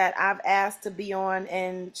that I've asked to be on,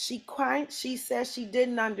 and she says she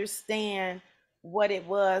didn't understand what it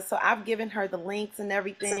was. So I've given her the links and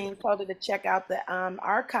everything, told her to check out the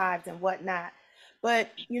archives and whatnot. But,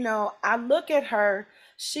 I look at her,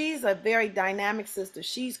 she's a very dynamic sister.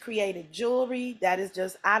 She's created jewelry that is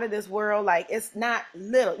just out of this world. Like, it's not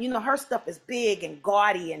little, her stuff is big and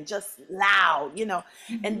gaudy and just loud,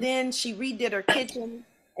 and then she redid her kitchen,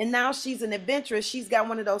 and now she's an adventurous. She's got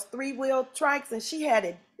one of those 3-wheel trikes, and she had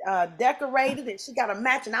it decorated, and she got a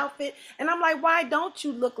matching outfit. And I'm like, why don't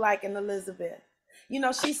you look like an Elizabeth?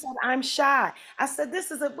 She said, I'm shy. I said,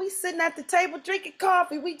 we sitting at the table drinking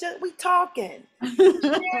coffee. We talking.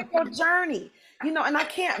 Share your journey, and I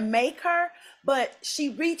can't make her, but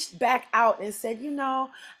she reached back out and said,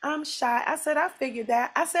 I'm shy. I said, I figured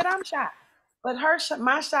that. I said, I'm shy, but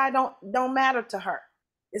my shy don't matter to her.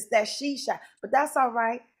 It's that she's shy, but that's all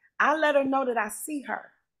right. I let her know that I see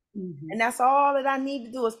her. And that's all that I need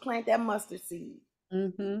to do is plant that mustard seed.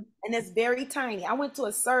 And it's very tiny. I went to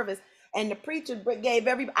a service, and the preacher gave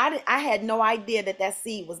everybody, I had no idea that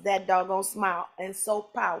seed was that doggone small and so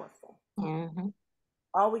powerful.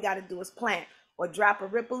 All we got to do is plant or drop a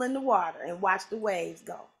ripple in the water and watch the waves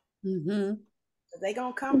go. They're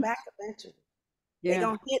going to come back eventually. Yeah. They're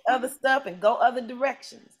going to hit other stuff and go other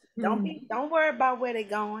directions. Don't worry about where they're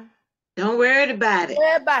going. Don't worry about it. Don't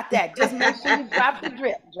worry about that. Just make sure you drop the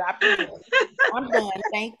drip. Drop the drip. I'm done.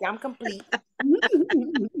 Thank you. I'm complete.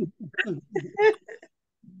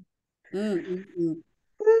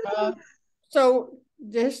 So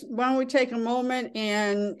just why don't we take a moment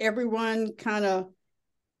and everyone kind of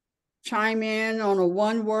chime in on a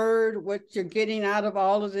one word, what you're getting out of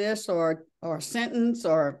all of this, or a sentence,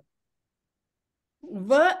 or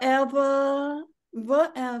whatever.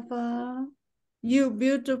 You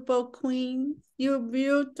beautiful queens, you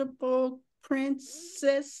beautiful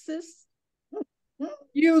princesses,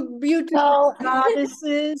 you beautiful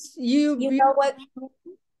goddesses, you know what,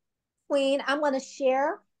 Queen, I'm going to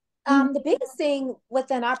share. The biggest thing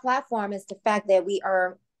within our platform is the fact that we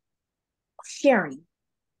are sharing.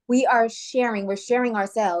 We're sharing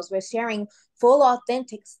ourselves. We're sharing full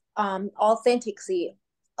authenticity.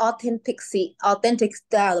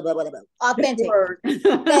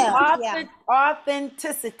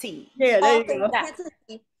 Yeah, there you go.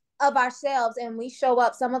 Authenticity of ourselves, and we show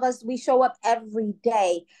up. Some of us, we show up every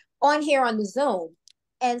day on here on the Zoom.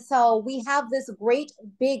 And so we have this great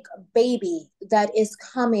big baby that is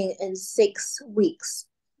coming in 6 weeks.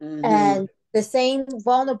 And the same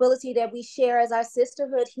vulnerability that we share as our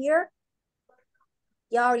sisterhood here,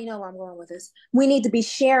 y'all already know where I'm going with this. We need to be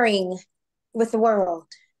sharing with the world.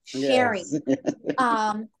 Sharing. Yes.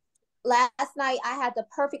 Last night, I had the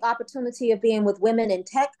perfect opportunity of being with women in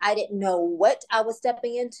tech. I didn't know what I was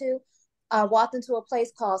stepping into. I walked into a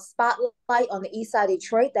place called Spotlight on the east side of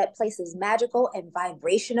Detroit. That place is magical and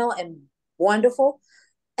vibrational and wonderful.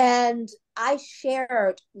 And I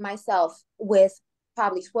shared myself with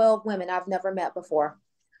probably 12 women I've never met before.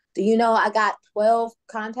 Do you know I got 12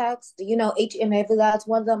 contacts? Do you know each and every last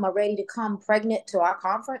one of them are ready to come pregnant to our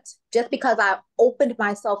conference? Just because I opened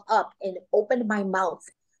myself up and opened my mouth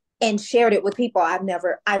and shared it with people I've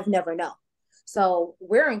never known. So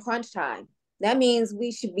we're in crunch time. That means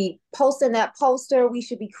we should be posting that poster. We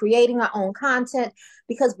should be creating our own content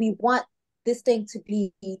because we want this thing to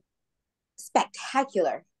be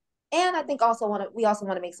spectacular. And I think we also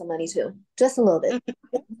want to make some money too. Just a little bit.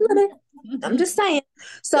 I'm just saying.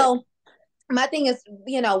 So my thing is,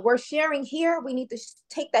 we're sharing here. We need to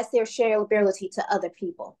take that shareability to other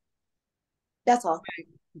people. That's all.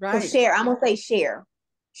 Right. So share. I'm gonna say share.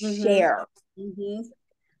 Mm-hmm. Share. Mm-hmm.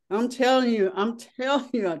 I'm telling you.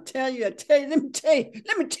 Let me tell you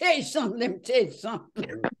something.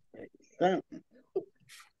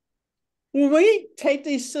 When we take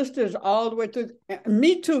these sisters all the way through,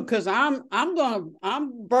 me too, because I'm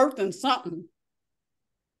birthing something.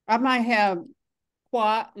 I might have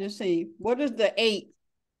let's see, what is the 8?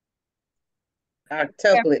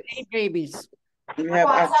 Octuplets. 8 babies. You have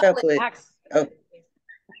octuplets. Oh.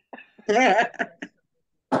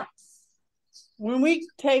 When we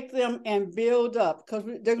take them and build up, because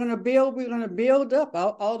we're going to build up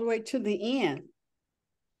all the way to the end.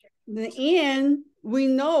 The end, we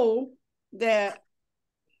know that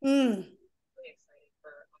when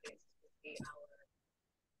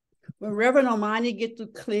Reverend Omani get to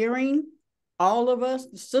clearing all of us,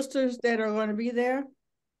 the sisters that are going to be there,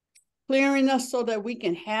 clearing us so that we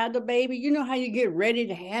can have the baby. You know how you get ready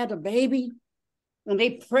to have the baby? And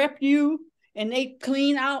they prep you and they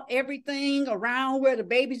clean out everything around where the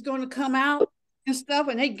baby's going to come out and stuff,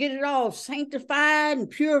 and they get it all sanctified and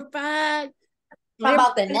purified. How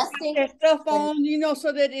about the nesting? Their stuff on,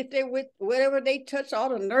 so that if they with whatever they touch, all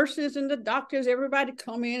the nurses and the doctors, everybody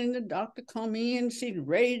come in, and the doctor come in, she's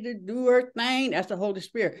ready to do her thing. That's the Holy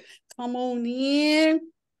Spirit. Come on in.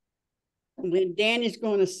 And then Danny's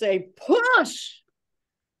going to say, push,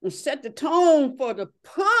 and set the tone for the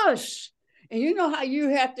push. And you know how you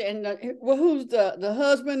have to, and who's the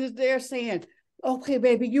husband is there saying, okay,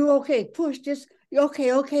 baby, you okay, push this. Okay.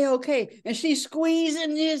 And she's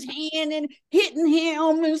squeezing his hand and hitting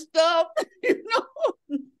him and stuff,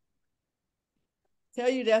 Tell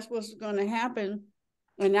you that's what's going to happen.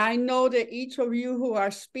 And I know that each of you who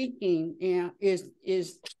are speaking is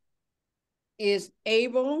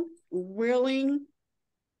able, willing,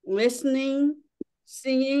 listening,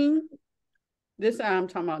 seeing. This I'm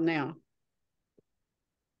talking about now.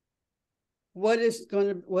 What is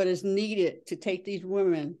needed to take these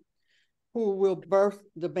women who will birth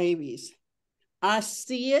the babies. I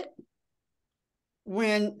see it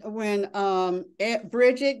when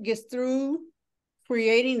Bridget gets through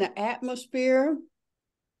creating the atmosphere,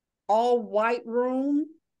 all white room,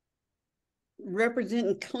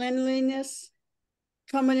 representing cleanliness,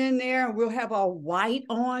 coming in there, and we'll have all white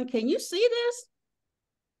on. Can you see this?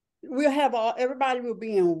 We'll have everybody will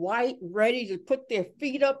be in white, ready to put their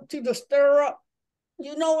feet up to the stirrup.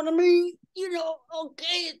 You know what I mean?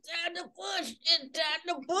 Okay, it's time to push. It's time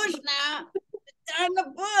to push now. It's time to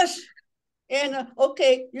push. And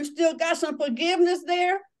okay, you still got some forgiveness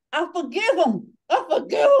there? I forgive them. Push.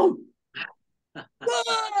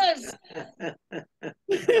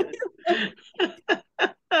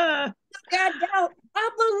 Got doubt. I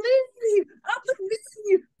believe.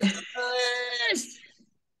 Push.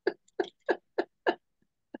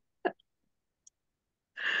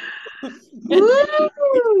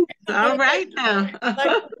 Woo! All right now.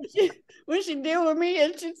 Like when she deal with me,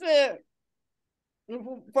 and she said,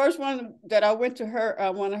 the first one that I went to her,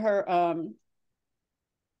 one of her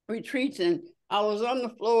retreats, and I was on the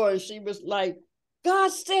floor, and she was like,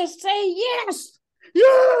 God says, say yes.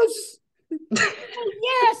 Yes.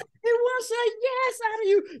 Yes. It wants to say yes out of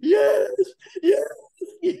you. Yes.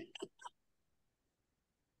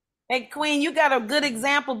 Hey, Queen, you got a good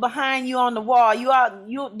example behind you on the wall.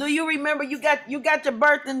 Do you remember you got your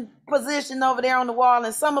birthing position over there on the wall,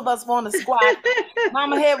 and some of us want to squat.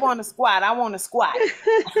 Mama Head want to squat. I want to squat.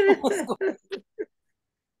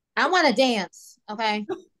 I want to dance. Okay.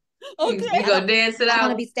 Okay. You go dance it out. I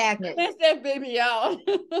want to be stagnant. Dance that baby out.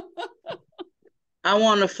 I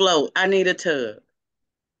want to float. I need a tub.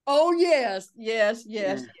 Oh, yes.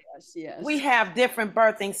 We have different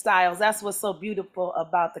birthing styles. That's what's so beautiful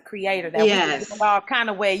about the Creator. That we can do it all kind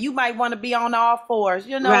of way. You might want to be on all fours,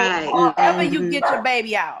 right. However you get your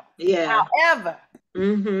baby out. Yeah. However.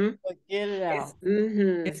 Get it out.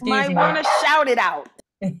 You might want to shout it out.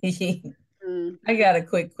 I got a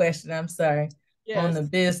quick question. I'm sorry. Yes. On the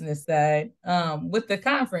business side, with the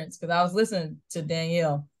conference, because I was listening to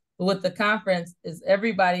Danielle, but with the conference, is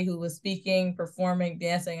everybody who was speaking, performing,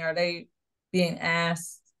 dancing, are they being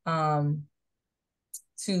asked to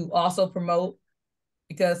also promote?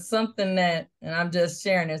 Because something that, and I'm just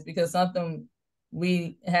sharing this, because something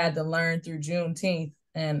we had to learn through Juneteenth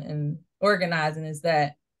and organizing is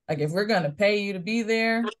that, like, if we're going to pay you to be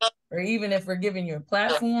there, or even if we're giving you a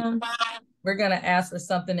platform, we're going to ask for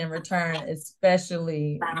something in return,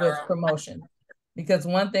 especially with promotion. Because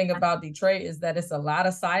one thing about Detroit is that it's a lot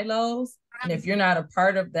of silos. And if you're not a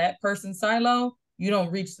part of that person's silo, you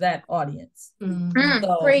don't reach that audience.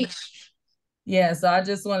 So, great. Yeah, so I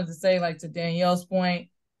just wanted to say, like, to Danielle's point,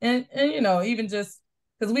 and you know, even just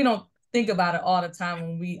because we don't think about it all the time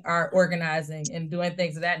when we are organizing and doing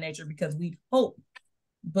things of that nature, because we hope,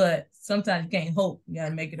 but sometimes you can't hope. You got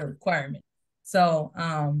to make it a requirement. So,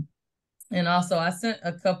 and also I sent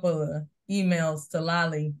a couple of emails to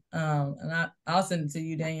Lolly, and I'll send it to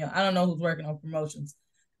you, Danielle. I don't know who's working on promotions,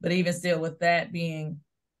 but even still, with that being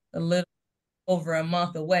a little over a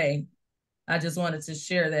month away, I just wanted to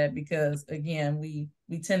share that because, again, we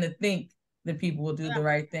tend to think that people will do the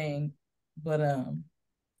right thing, but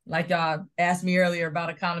like y'all asked me earlier about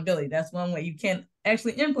accountability, that's one way you can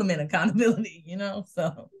actually implement accountability, you know.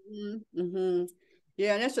 So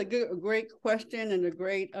yeah, that's a great question and a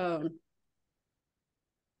great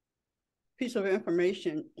piece of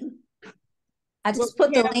information. I just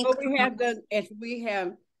put the link. What we have done is we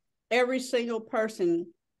have every single person,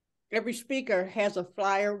 every speaker has a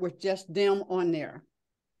flyer with just them on there,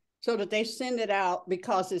 so that they send it out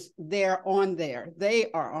because they're on there. They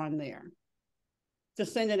are on there to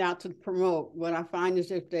send it out to promote. What I find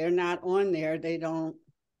is if they're not on there, they don't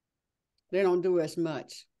do as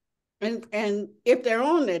much. And if they're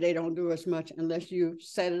on there, they don't do as much unless you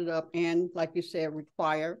set it up and, like you said,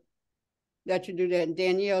 require that you do that. And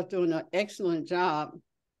Danielle's doing an excellent job.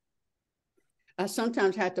 I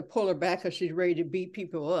sometimes have to pull her back because she's ready to beat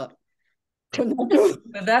people up.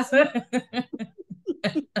 But that's it.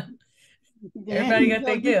 Everybody got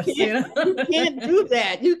their gifts. You can't do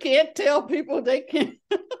that. You can't tell people they can't.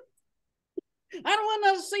 I don't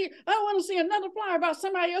want to see another flyer about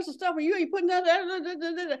somebody else's stuff and you ain't putting that.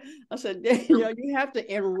 I said, Danielle, you have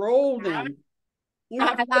to enroll them.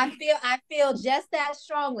 I feel just that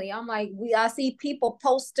strongly. I'm like, I see people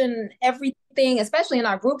posting everything, especially in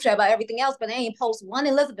our group chat, about everything else, but they ain't post one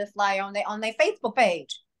Elizabeth flyer on their Facebook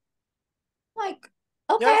page. Like,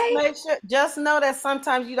 okay. Just know that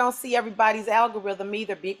sometimes you don't see everybody's algorithm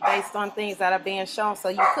either, based on things that are being shown. So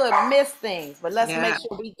you could miss things, but let's make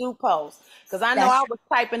sure we do post. Because I know I was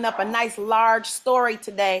typing up a nice large story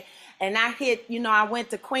today, and I hit, I went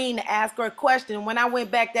to Queen to ask her a question. When I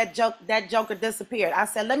went back, that joker disappeared. I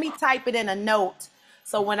said, let me type it in a note,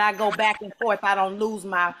 so when I go back and forth, I don't lose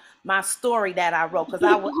my story that I wrote.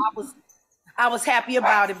 Because I was happy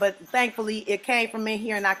about it, but thankfully it came from in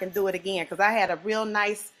here and I can do it again because I had a real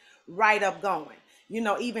nice write-up going.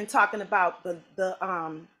 Even talking about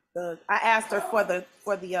I asked her for the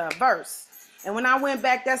verse, and when I went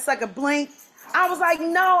back, that sucker blinked. I was like,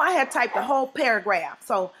 no, I had typed a whole paragraph,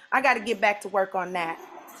 so I got to get back to work on that.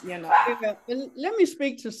 Let me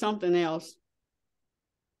speak to something else.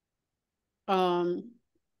 Some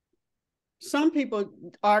people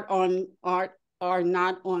are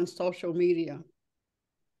not on social media.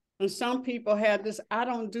 And some people have this, I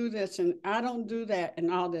don't do this and I don't do that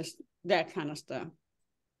and all this, that kind of stuff.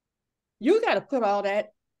 You got to put all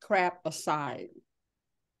that crap aside.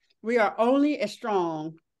 We are only as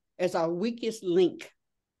strong as our weakest link.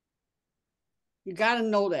 You got to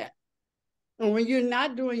know that. And when you're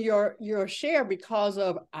not doing your share because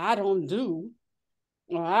of I don't do,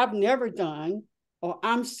 or I've never done, or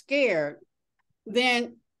I'm scared,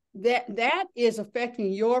 then that is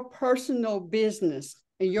affecting your personal business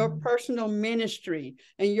and your personal ministry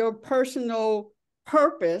and your personal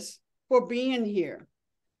purpose for being here.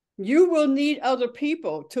 You will need other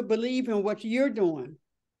people to believe in what you're doing.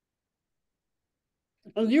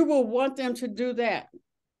 And you will want them to do that.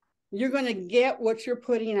 You're going to get what you're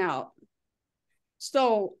putting out.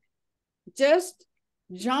 So just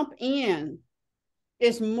jump in.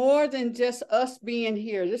 It's more than just us being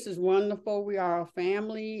here. This is wonderful. We are a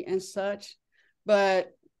family and such,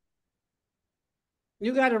 but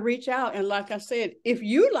you got to reach out. And like I said, if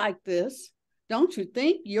you like this, don't you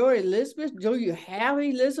think you're Elizabeth? Do you have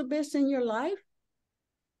Elizabeths in your life?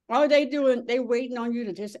 All they doing, they waiting on you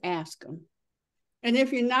to just ask them. And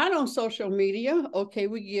if you're not on social media, okay,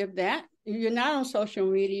 we give that. If you're not on social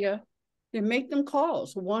media, then make them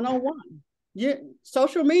calls one-on-one.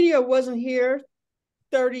 Social media wasn't here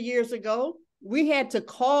 30 years ago. We had to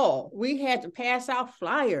call. We had to pass out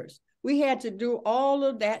flyers. We had to do all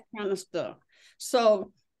of that kind of stuff.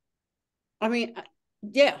 So, I mean,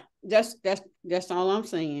 yeah, that's all I'm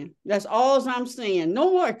saying. That's all I'm saying.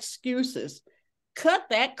 No more excuses. Cut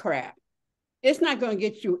that crap. It's not going to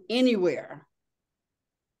get you anywhere.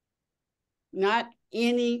 Not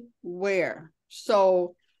anywhere.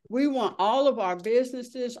 So we want all of our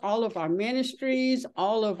businesses, all of our ministries,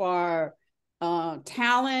 all of our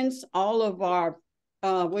talents, all of our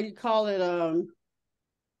what do you call it?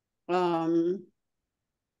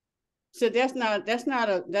 So that's not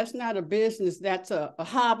a business. That's a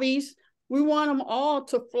hobbies. We want them all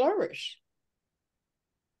to flourish.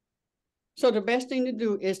 So the best thing to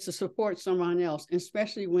do is to support someone else,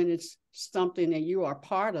 especially when it's something that you are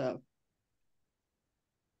part of.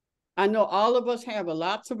 I know all of us have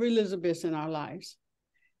lots of Elizabeths in our lives.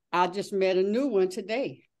 I just met a new one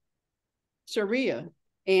today, Sharia.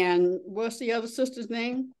 And what's the other sister's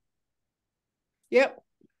name? Yep.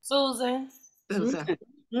 Susan. Mm-hmm.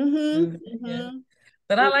 Mm-hmm.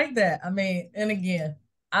 But I like that. I mean, and again,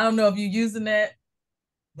 I don't know if you're using that,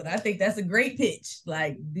 but I think that's a great pitch.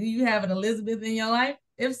 Like, do you have an Elizabeth in your life?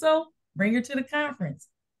 If so, bring her to the conference.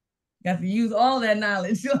 You got to use all that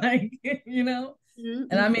knowledge, like, you know? Mm-hmm.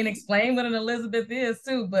 And I mean, explain what an Elizabeth is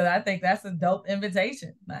too, but I think that's a dope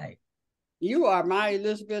invitation. Like, you are my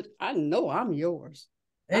Elizabeth. I know I'm yours.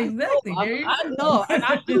 Exactly. I know. And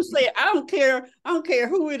I do say, I don't care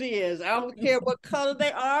who it is. I don't care what color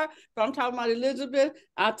they are. If I'm talking about Elizabeth,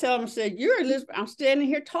 I tell them, say, you're Elizabeth. I'm standing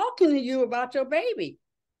here talking to you about your baby.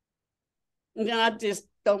 And then I just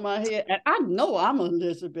throw my head, and I know I'm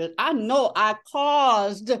Elizabeth. I know I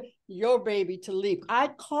caused your baby to leap. I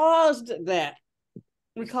caused that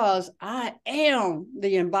because I am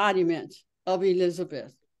the embodiment of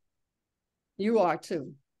Elizabeth. You are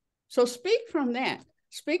too. So speak from that.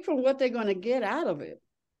 Speak from what they're going to get out of it.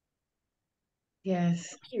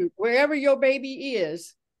 Yes. Wherever your baby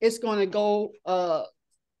is, it's going to go,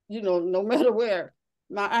 no matter where.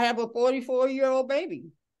 I have a 44-year-old baby.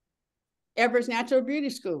 Everett's Natural Beauty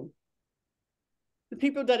School. The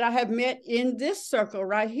people that I have met in this circle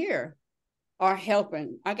right here are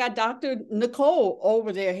helping. I got Dr. Nicole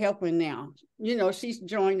over there helping now. You know, she's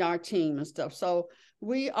joined our team and stuff. So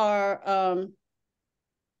we are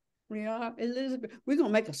Elizabeth. We're gonna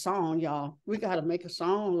make a song, y'all. We gotta make a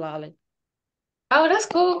song, Lolly. Oh, that's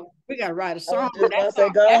cool. We gotta write a song. Go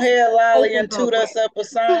ahead, Lolly, and toot us up a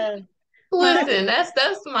song. Listen, that's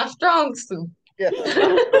my strong suit. Yeah.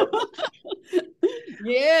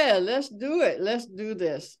 Yeah, let's do it. Let's do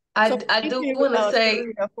this. I do want to say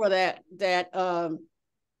for that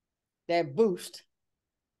boost.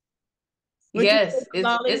 Yes,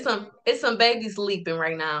 it's some babies leaping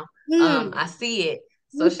right now. I see it.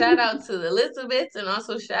 So shout out to Elizabeth, and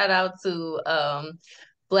also shout out to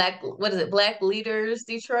Black Leaders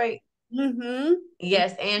Detroit. Mm-hmm.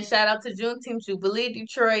 Yes, and shout out to Juneteenth Jubilee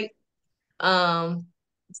Detroit.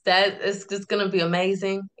 That is just gonna be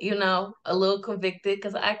amazing. You know, a little convicted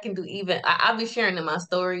because I can do I'll be sharing in my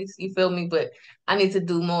stories. You feel me? But I need to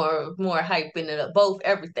do more hyping it up, both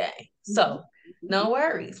everything. So no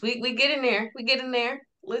worries. We get in there. We get in there.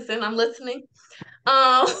 Listen, I'm listening.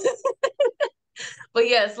 But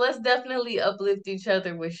yes, let's definitely uplift each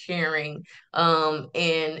other with sharing.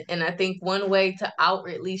 And I think one way to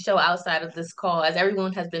outwardly show outside of this call, as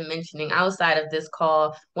everyone has been mentioning, outside of this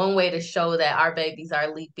call, one way to show that our babies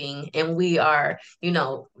are leaping and we are,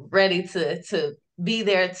 ready to be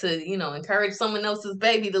there to, encourage someone else's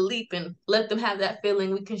baby to leap and let them have that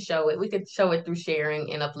feeling. We can show it. We can show it through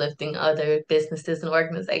sharing and uplifting other businesses and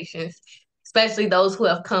organizations, especially those who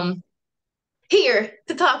have come here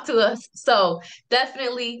to talk to us. So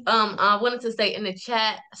definitely, I wanted to say in the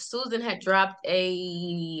chat, Susan had dropped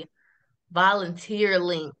a volunteer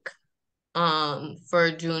link for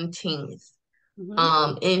Juneteenth.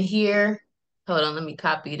 In here, hold on, let me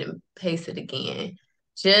copy it and paste it again,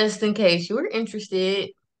 just in case you were interested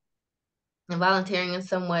in volunteering in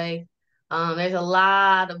some way. There's a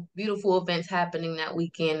lot of beautiful events happening that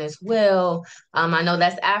weekend as well. I know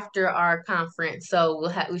that's after our conference, so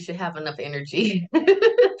we should have enough energy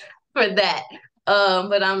for that.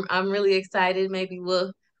 But I'm really excited. Maybe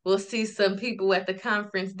we'll see some people at the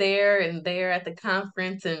conference there and there at the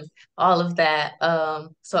conference and all of that.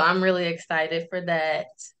 So I'm really excited for that.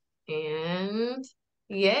 And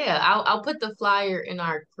yeah, I'll put the flyer in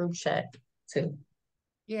our group chat too.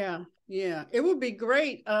 Yeah, it would be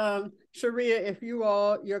great, Sharia, if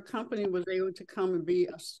your company was able to come and be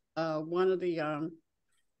one of the,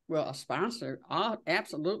 a sponsor,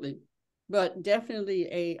 absolutely, but definitely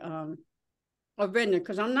a vendor,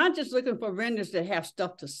 because I'm not just looking for vendors that have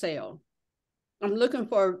stuff to sell. I'm looking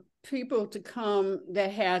for people to come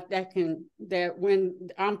that when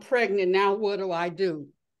I'm pregnant, now what do I do?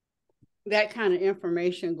 That kind of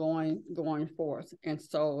information going forth. And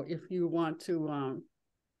so if you want to,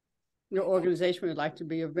 your organization would like to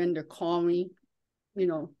be a vendor, call me,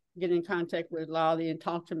 get in contact with Lolly and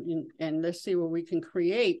talk to me, and let's see what we can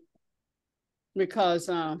create. Because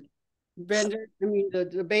vendor,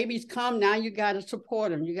 the babies come, now you got to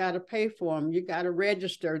support them, you got to pay for them, you got to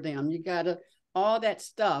register them, you got to all that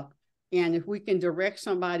stuff. And if we can direct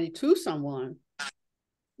somebody to someone,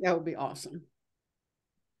 that would be awesome.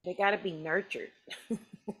 They got to be nurtured.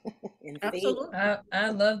 Absolutely. I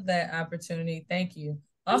love that opportunity. Thank you.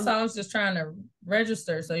 Also, I was just trying to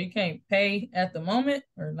register, so you can't pay at the moment,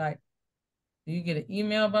 or like, do you get an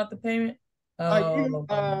email about the payment?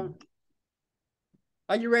 Are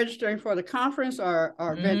you registering for the conference or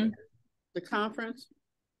the conference?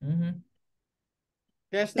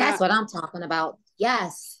 That's what I'm talking about.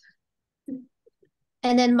 Yes.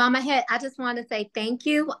 And then Mama Head, I just want to say thank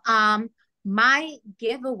you. My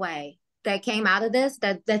giveaway that came out of this,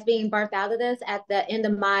 that's being birthed out of this at the end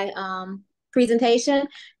of my presentation,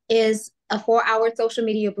 is a 4-hour social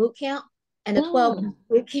media boot camp and a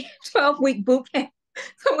 12-week boot camp.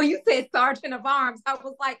 So when you said Sergeant of Arms, I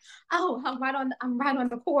was like, oh, I'm right on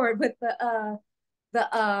the board with the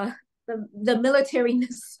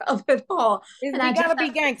militariness of it all. And we gotta be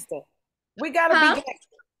gangster. We gotta be gangster.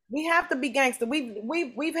 We have to be gangster.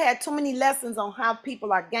 We've had too many lessons on how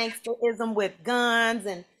people are gangsterism with guns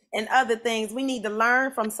and other things. We need to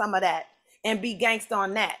learn from some of that and be gangster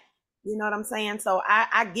on that. You know what I'm saying? So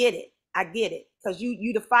I get it. I get it. Because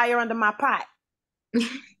you the fire under my pot.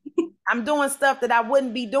 I'm doing stuff that I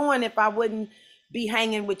wouldn't be doing if I wouldn't be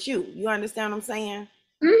hanging with you. You understand what I'm saying?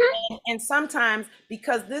 And sometimes,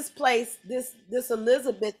 because this place, this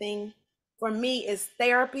Elizabeth thing for me is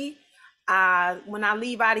therapy. When I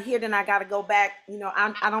leave out of here, then I got to go back.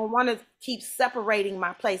 I don't want to keep separating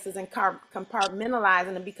my places and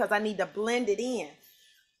compartmentalizing them, because I need to blend it in.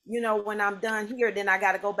 When I'm done here, then I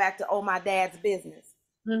got to go back to my dad's business.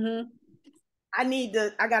 I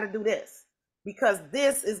got to do this, because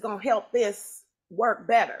this is going to help this work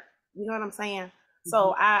better. You know what I'm saying?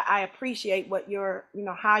 So I appreciate what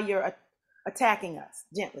how you're attacking us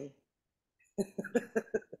gently.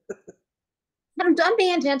 I'm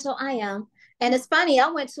being gentle. I am. And it's funny, I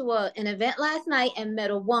went to an event last night and met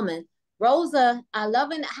a woman, Rosa. I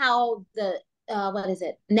loving how the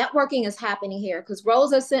networking is happening here, because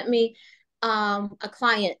Rosa sent me a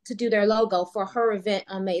client to do their logo for her event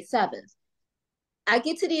on May 7th. I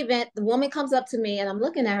get to the event, the woman comes up to me and I'm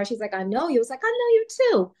looking at her. She's like, I know you. It's like, I know you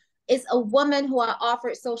too. It's a woman who I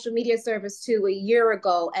offered social media service to a year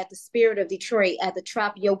ago at the Spirit of Detroit at the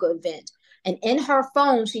Trap Yoga event. And in her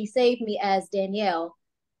phone, she saved me as Danielle.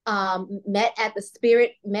 Met at the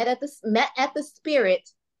Spirit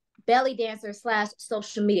belly dancer /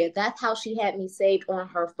 social media. That's how she had me saved on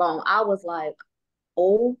her phone. I was like,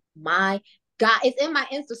 oh my God. It's in my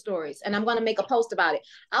Insta stories, and I'm going to make a post about it.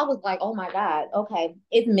 I was like, oh my God. Okay.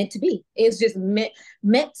 It's meant to be. It's just meant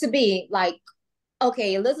to be. Like,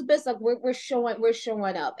 okay, Elizabeth's like, we're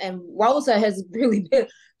showing up. And Rosa has really been,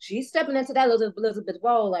 she's stepping into that Elizabeth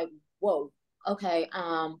role, like, whoa, okay,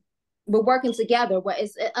 we're working together, but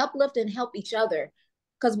it's uplift and help each other.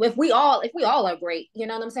 Because if we all are great, you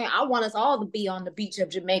know what I'm saying? I want us all to be on the beach of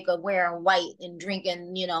Jamaica wearing white and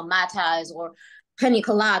drinking, Mai Tais or pina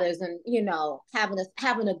coladas and,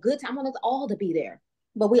 having a good time. I want us all to be there.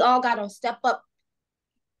 But we all got to step up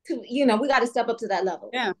to, we got to step up to that level.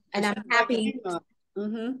 Yeah. And I'm happy.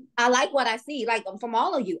 I like what I see, like from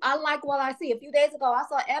all of you. I like what I see. A few days ago, I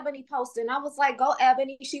saw Ebony posting. I was like, go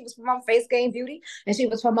Ebony. She was promoting Face Game Beauty, and she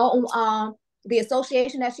was promoting the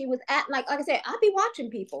association that she was at. Like I said, I be watching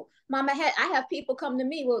people. Mama Head, I have people come to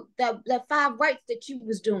me with the 5 rights that you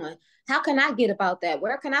was doing. How can I get about that?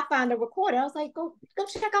 Where can I find a recorder? I was like, go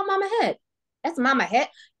check out Mama Head. That's Mama Head.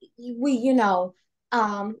 We,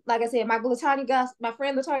 like I said, my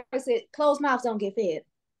friend Latanya said, closed mouths don't get fed.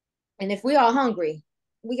 And if we are hungry,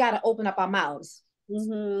 we got to open up our mouths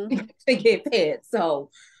to get fed. So,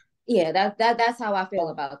 yeah, that's how I feel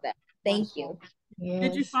about that. Thank you. Yes.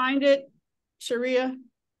 Did you find it, Sharia?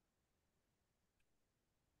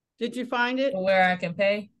 Did you find it? Where I can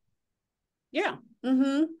pay? Yeah.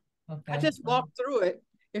 Okay. I just walked through it.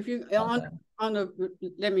 If you on the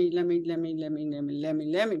let me.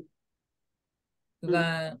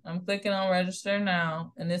 I'm clicking on register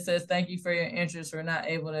now, and it says, thank you for your interest. We're not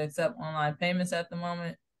able to accept online payments at the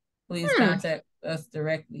moment. Please contact us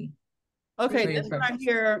directly. Okay, this right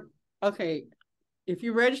here. Okay, if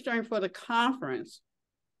you're registering for the conference,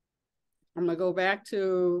 I'm going to go back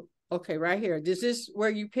to Okay, right here. Is this where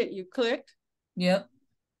you clicked? Yep.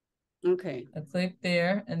 Okay. I clicked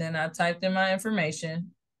there, and then I typed in my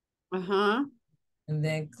information. Uh-huh. And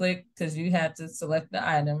then click, because you had to select the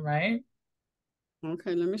item, right?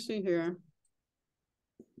 Okay, let me see here.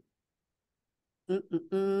 I'm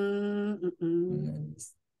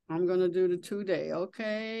gonna do the 2-day.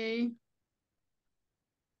 Okay.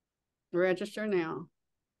 Register now.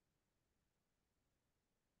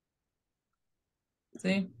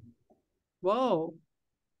 See? Whoa.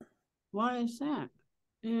 Why is that?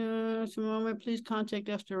 Just a moment, please contact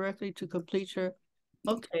us directly to complete your.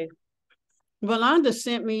 Okay. Valanda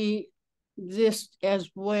sent me this as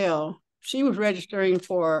well. She was registering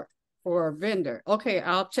for a vendor. Okay,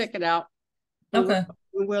 I'll check it out. Okay.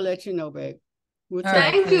 We'll let you know, babe.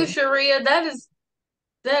 Thank you, Sharia. That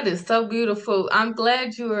is so beautiful. I'm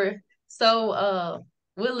glad you were so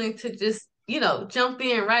willing to just, jump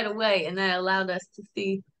in right away, and that allowed us to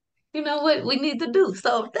see, what we need to do.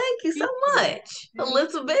 So thank you so much,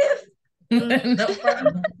 Elizabeth. No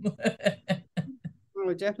problem. I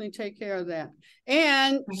will definitely take care of that.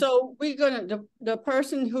 And so we're gonna the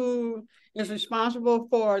person who is responsible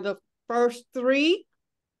for the first 3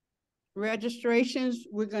 registrations,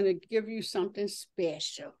 we're gonna give you something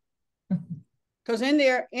special. Because in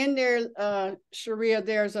there, Sharia,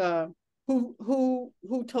 there's a who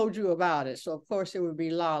told you about it. So of course it would be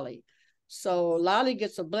Lolly. So Lolly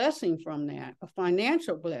gets a blessing from that, a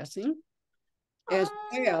financial blessing as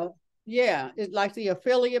well. Yeah, it's like the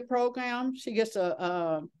affiliate program. She gets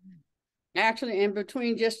actually in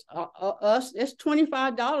between just us, it's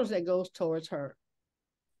 $25 that goes towards her,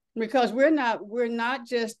 because we're not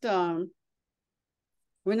just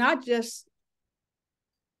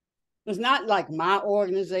it's not like my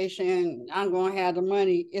organization, I'm going to have the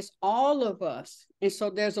money. It's all of us. And so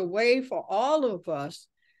there's a way for all of us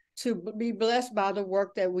to be blessed by the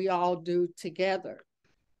work that we all do together.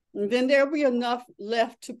 And then there'll be enough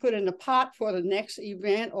left to put in the pot for the next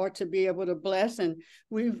event or to be able to bless. And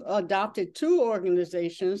we've adopted 2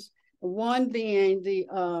 organizations, one being the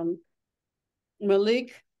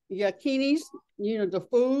Malik Yakini's, the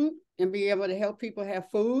food, and be able to help people have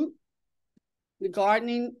food, the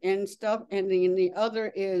gardening and stuff. And then the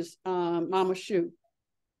other is Mama Shu,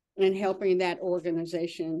 and helping that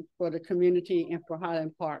organization for the community and for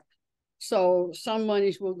Highland Park. So some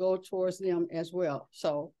monies will go towards them as well.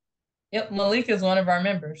 So yep, Malik is one of our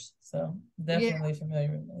members, so definitely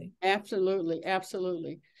familiar with Malik. Absolutely,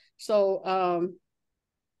 absolutely. So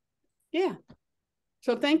yeah.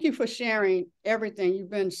 So thank you for sharing everything.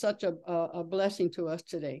 You've been such a blessing to us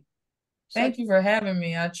today. Thank you for having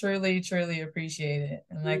me. I truly, truly appreciate it.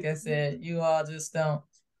 And like I said, you all just don't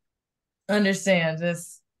understand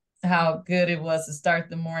just how good it was to start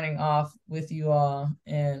the morning off with you all.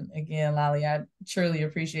 And again, Lolly, I truly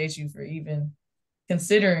appreciate you for even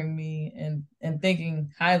considering me and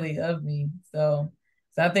thinking highly of me. So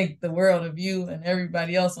I think the world of you and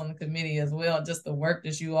everybody else on the committee as well, just the work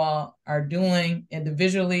that you all are doing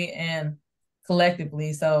individually and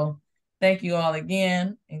collectively. So thank you all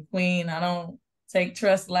again. And Queen, I don't take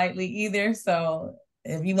trust lightly either. So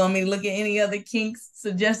if you want me to look at any other kinks,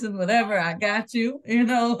 suggestions, whatever, I got you.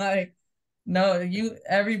 No,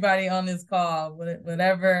 everybody on this call,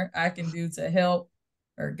 whatever I can do to help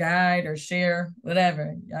or guide or share,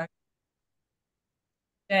 whatever.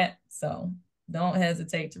 So don't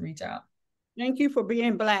hesitate to reach out. Thank you for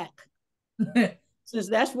being Black. Since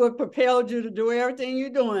that's what propelled you to do everything you're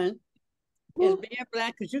doing, is being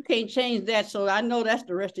Black, because you can't change that. So I know that's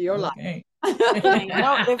the rest of your life. If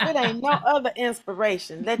it ain't no other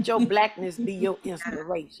inspiration, let your Blackness be your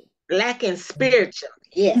inspiration. Black and spiritual.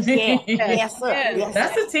 Yes. Yes, sir. Yes,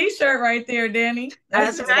 that's a t-shirt right there, Danny.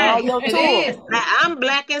 That's right. It is. I'm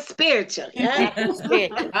Black and spiritual.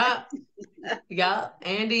 Yeah. Yeah,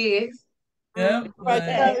 and is. Yep.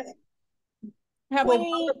 Have a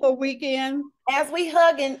wonderful weekend. As we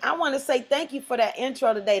hugging, I want to say thank you for that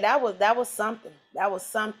intro today. That was something. That was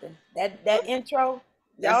something. That intro.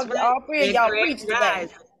 Y'all, right. All 3 of y'all preached today.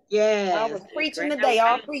 Yeah. I was preaching today,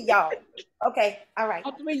 all 3 y'all. Okay, all right.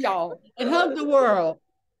 All 3 y'all. And hug the world.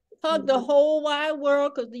 Hug the whole wide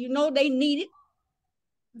world, because they need it.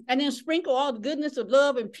 And then sprinkle all the goodness of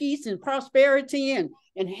love and peace and prosperity and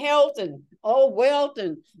health and wealth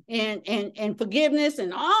and forgiveness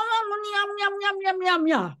and all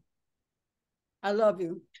yum. I love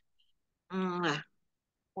you.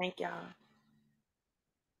 Thank y'all.